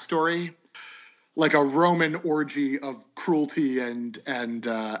Harkonnen backstory. Like a Roman orgy of cruelty and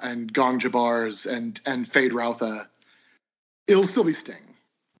Gong Jabars and Fade Routha. It'll still be Sting.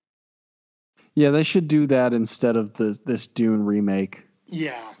 Yeah, they should do that instead of this Dune remake.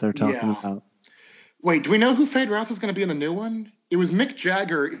 Yeah, they're talking about. Wait, do we know who Fade Routha is going to be in the new one? It was Mick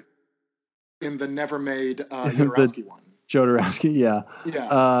Jagger in the never made Jodorowsky one. Jodorowsky, yeah.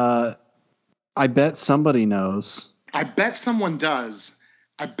 Yeah. I bet somebody knows. I bet someone does.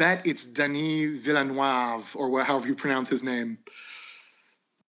 I bet it's Denis Villeneuve, or however you pronounce his name.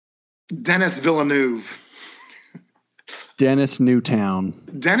 Dennis Villeneuve. Dennis Newtown.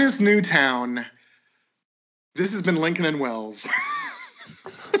 Dennis Newtown. This has been Lincoln and Wells.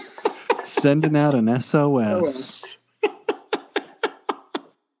 Sending out an SOS.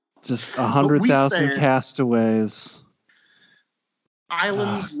 Just 100,000 castaways.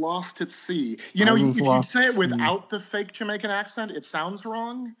 Islands lost at sea. You know, if you say it without the fake Jamaican accent, it sounds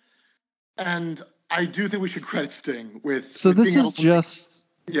wrong. And I do think we should credit Sting with. So with this being is able to just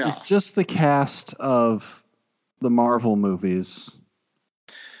yeah. It's just the cast of the Marvel movies.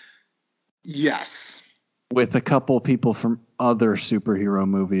 Yes. With a couple people from other superhero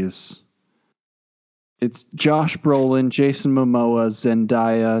movies. It's Josh Brolin, Jason Momoa,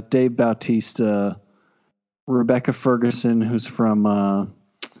 Zendaya, Dave Bautista, Rebecca Ferguson, who's from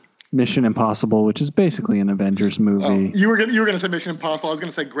Mission Impossible, which is basically an Avengers movie. Oh, you were gonna say Mission Impossible. I was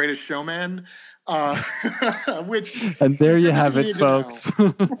gonna say Greatest Showman. Which and there you have it, folks.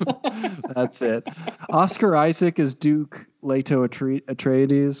 That's it. Oscar Isaac is Duke Leto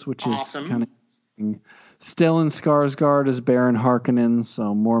Atreides, which is awesome. Kind of interesting. Stellan Skarsgård is Baron Harkonnen,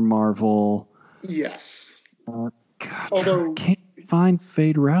 so more Marvel. Yes. God, although I can't find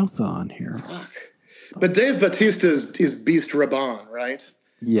Fade Routha on here. Fuck. But Dave Bautista is Beast Raban, right?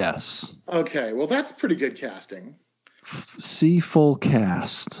 Yes. Okay, well that's pretty good casting. See full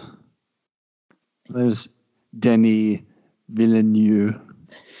cast. There's Denis Villeneuve.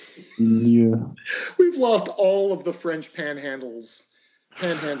 We've lost all of the French panhandlers.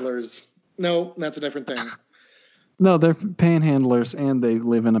 No, that's a different thing. No, they're panhandlers, and they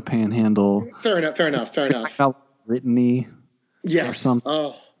live in a panhandle. Fair enough. Brittany. Yes. Or something.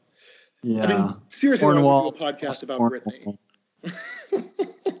 Oh. Yeah. I mean, seriously, Cornwall, I do a podcast about Brittany.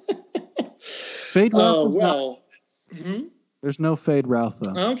 Fade Routha's well. There's no Fade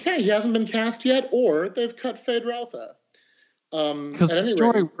Routha. Okay, he hasn't been cast yet, or they've cut Fade Routha. Because the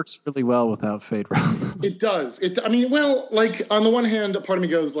story works really well without Fade Routha. It does. I mean, well, like on the one hand, a part of me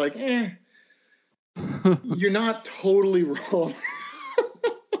goes like, you're not totally wrong.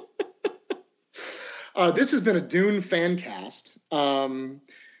 This has been a Dune fan cast.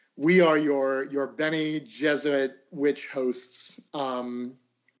 We are your Benny Jesuit witch hosts.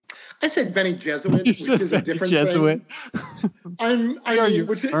 I said Benny Jesuit, which is a different Jesuit. thing.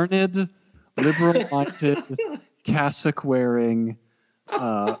 Learned, liberal-minded, cassock-wearing,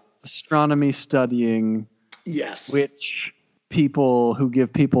 astronomy studying, yes, witch people who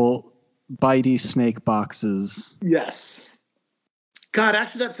give people bitey snake boxes. Yes. God,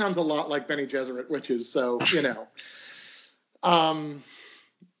 actually, that sounds a lot like Benny Jesuit witches. So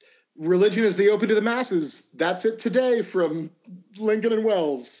religion is the open to the masses. That's it today from Lincoln and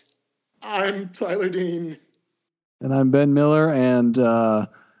Wells. I'm Tyler Dean. And I'm Ben Miller, and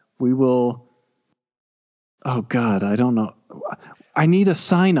we will... Oh, God, I don't know. I need a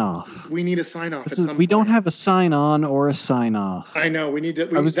sign-off. We need a sign-off at some point. We don't have a sign-on or a sign-off. I know. We need to...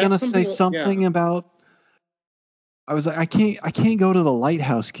 I was going to say something about... I was like, I can't go to the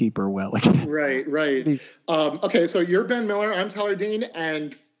lighthouse keeper well. Right. Okay, so you're Ben Miller, I'm Tyler Dean,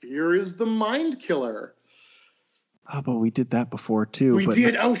 and Fear is the Mind Killer. Oh, but we did that before too. We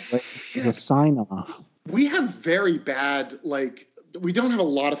did. Oh shit! The sign off. We have very bad. We don't have a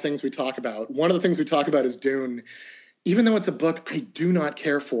lot of things we talk about. One of the things we talk about is Dune, even though it's a book I do not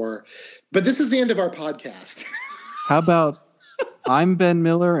care for. But this is the end of our podcast. How about I'm Ben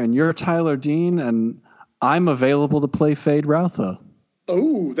Miller and you're Tyler Dean, and I'm available to play Fade Routha.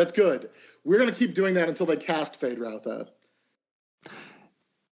 Oh, that's good. We're going to keep doing that until they cast Fade Routha.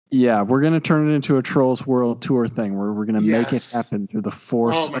 Yeah, we're going to turn it into a Trolls World Tour thing where we're going to make it happen through the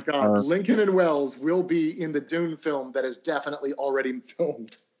force. Oh my God. Lincoln and Wells will be in the Dune film that is definitely already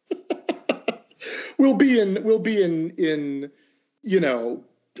filmed. We'll be in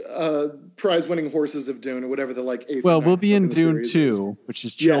prize-winning Horses of Dune or whatever the eighth. Well, we'll be in Dune 2, which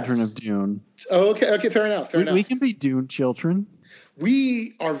is Children of Dune. Oh, okay, fair enough. We can be Dune children.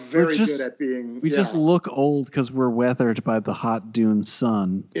 We are very good at being. We just look old because we're weathered by the hot Dune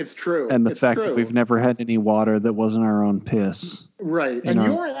sun. It's true. And the fact that we've never had any water that wasn't our own piss. Right. And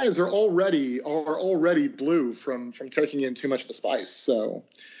your eyes are already blue from taking in too much of the spice. So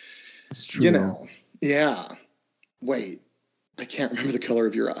it's true. Yeah. Wait. I can't remember the color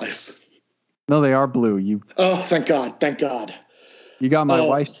of your eyes. No, they are blue. Oh, thank God. You got my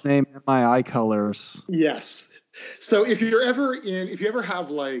wife's name and my eye colors. Yes. So if you ever have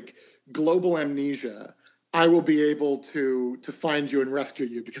global amnesia, I will be able to find you and rescue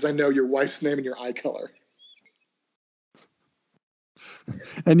you because I know your wife's name and your eye color.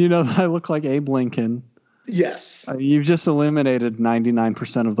 And you know that I look like Abe Lincoln. Yes. You've just eliminated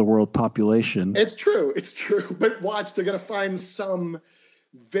 99% of the world population. It's true. It's true. But watch, they're going to find some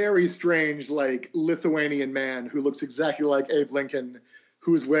very strange, like, Lithuanian man who looks exactly like Abe Lincoln,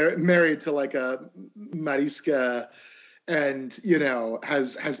 who's married to, like, a Mariska and, you know,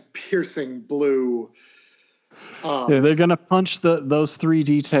 has piercing blue. Yeah, they're going to punch those three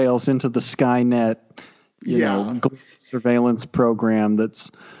details into the Skynet, you know, surveillance program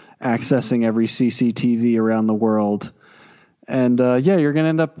that's accessing every CCTV around the world. And you're going to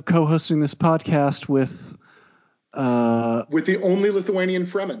end up co-hosting this podcast with the only Lithuanian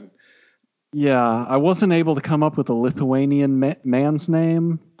Fremen. Yeah, I wasn't able to come up with a Lithuanian man's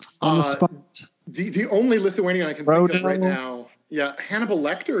name on the spot. The only Lithuanian I can think of right now. Yeah, Hannibal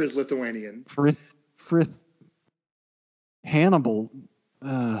Lecter is Lithuanian. Frith Hannibal.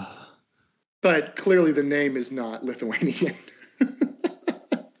 But clearly the name is not Lithuanian.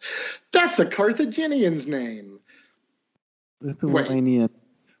 That's a Carthaginian's name. Lithuanian. Wait.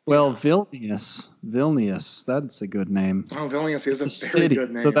 Well, Vilnius. That's a good name. Oh, Vilnius is a very city.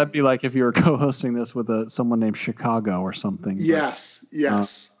 Good name. So that'd be like if you were co-hosting this with someone named Chicago or something. Yes.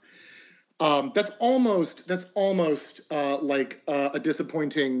 That's almost like a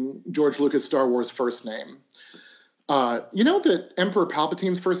disappointing George Lucas Star Wars first name. You know that Emperor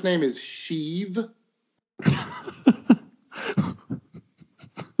Palpatine's first name is Sheev?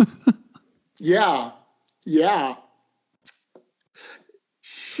 Yeah.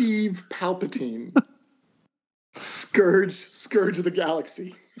 Sheev Palpatine. Scourge of the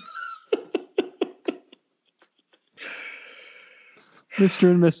galaxy. Mr.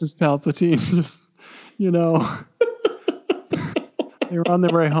 and Mrs. Palpatine, just, you know, they were on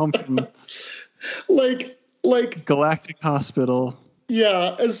their way home from like Galactic Hospital.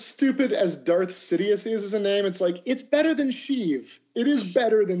 Yeah, as stupid as Darth Sidious is as a name, it's like, it's better than Sheev. It is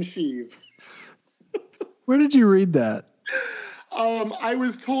better than Sheev. Where did you read that? I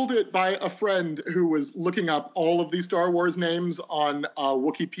was told it by a friend who was looking up all of these Star Wars names on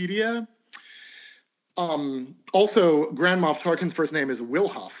Wikipedia. Also, Grand Moff Tarkin's first name is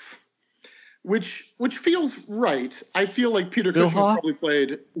Wilhuff, which feels right. I feel like Peter Cushing's probably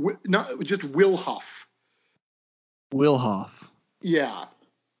played not just Wilhuff. Wilhuff. Yeah.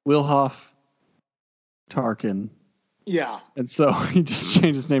 Wilhuff Tarkin. Yeah. And so he just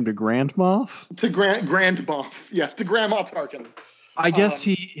changed his name to Grand Moff? To Grand Moff. Yes, to Grand Moff Tarkin. I guess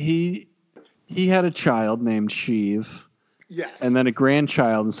he had a child named Sheev. Yes. And then a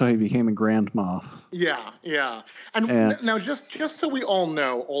grandchild, and so he became a Grand Moff. Yeah. And now just so we all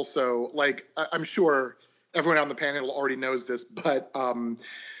know also, like, I'm sure everyone on the panel already knows this, but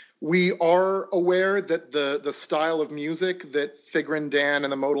we are aware that the style of music that Figrin Dan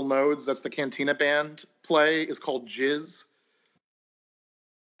and the Modal Nodes, that's the Cantina band, play is called jizz.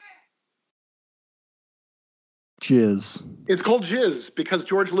 Jizz. It's called jizz because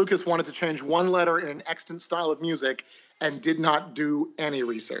George Lucas wanted to change one letter in an extant style of music and did not do any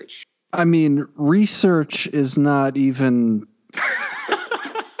research. I mean, research is not even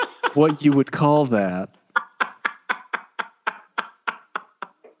what you would call that.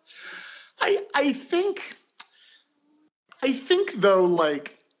 I think though,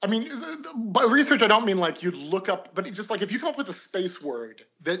 like, I mean, by research, I don't mean like you'd look up, but just like if you come up with a space word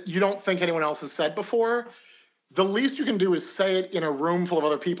that you don't think anyone else has said before, the least you can do is say it in a room full of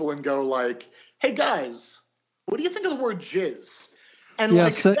other people and go like, hey guys, what do you think of the word jizz? And yeah,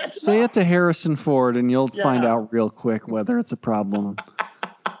 say it to Harrison Ford and you'll find out real quick whether it's a problem.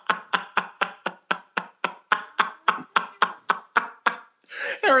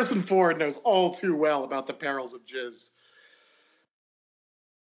 Harrison Ford knows all too well about the perils of jizz.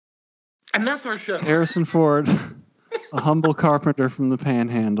 And that's our show. Harrison Ford, a humble carpenter from the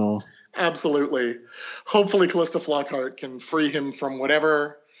Panhandle. Absolutely. Hopefully Callista Flockhart can free him from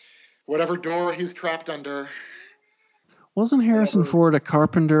whatever door he's trapped under. Wasn't Harrison Ford a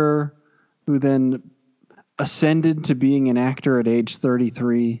carpenter who then ascended to being an actor at age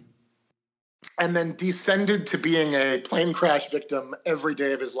 33? And then descended to being a plane crash victim every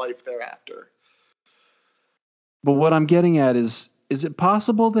day of his life thereafter. But what I'm getting at is it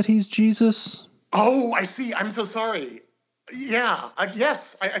possible that he's Jesus? Oh, I see. I'm so sorry. Yeah.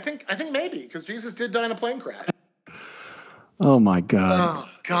 Yes. I think maybe because Jesus did die in a plane crash. Oh my God. Oh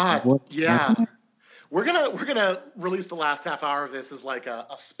God. What happened? We're gonna release the last half hour of this as like a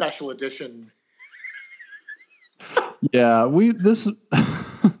special edition. Yeah,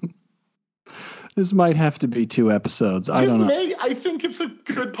 this might have to be 2 episodes. I don't know. I think it's a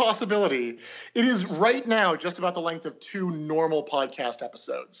good possibility. It is right now just about the length of 2 normal podcast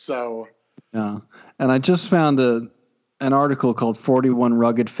episodes. So yeah, and I just found an article called 41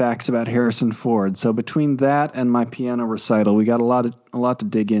 Rugged Facts About Harrison Ford. So between that and my piano recital, we got a lot to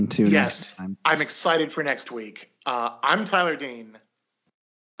dig into next time. I'm excited for next week. I'm Tyler Dean.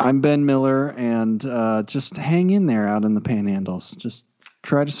 I'm Ben Miller, and just hang in there out in the panhandles. Just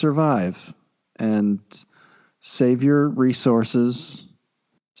try to survive and save your resources,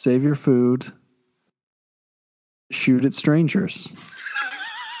 save your food, shoot at strangers.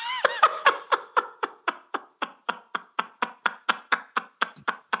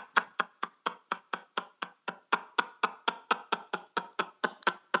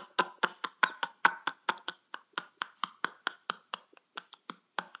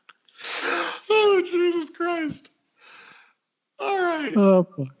 Oh, Jesus Christ. All right. Oh,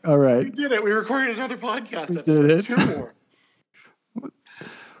 all right. We did it. We recorded another podcast episode. Did it? 2 more.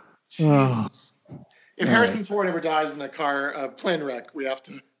 Jesus. If Harrison Ford ever dies in a plane wreck, we have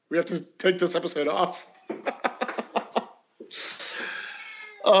to take this episode off.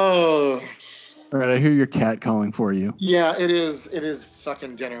 Oh. All right, I hear your cat calling for you. Yeah, it is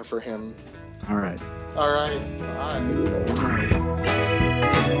fucking dinner for him. All right. All right. Bye.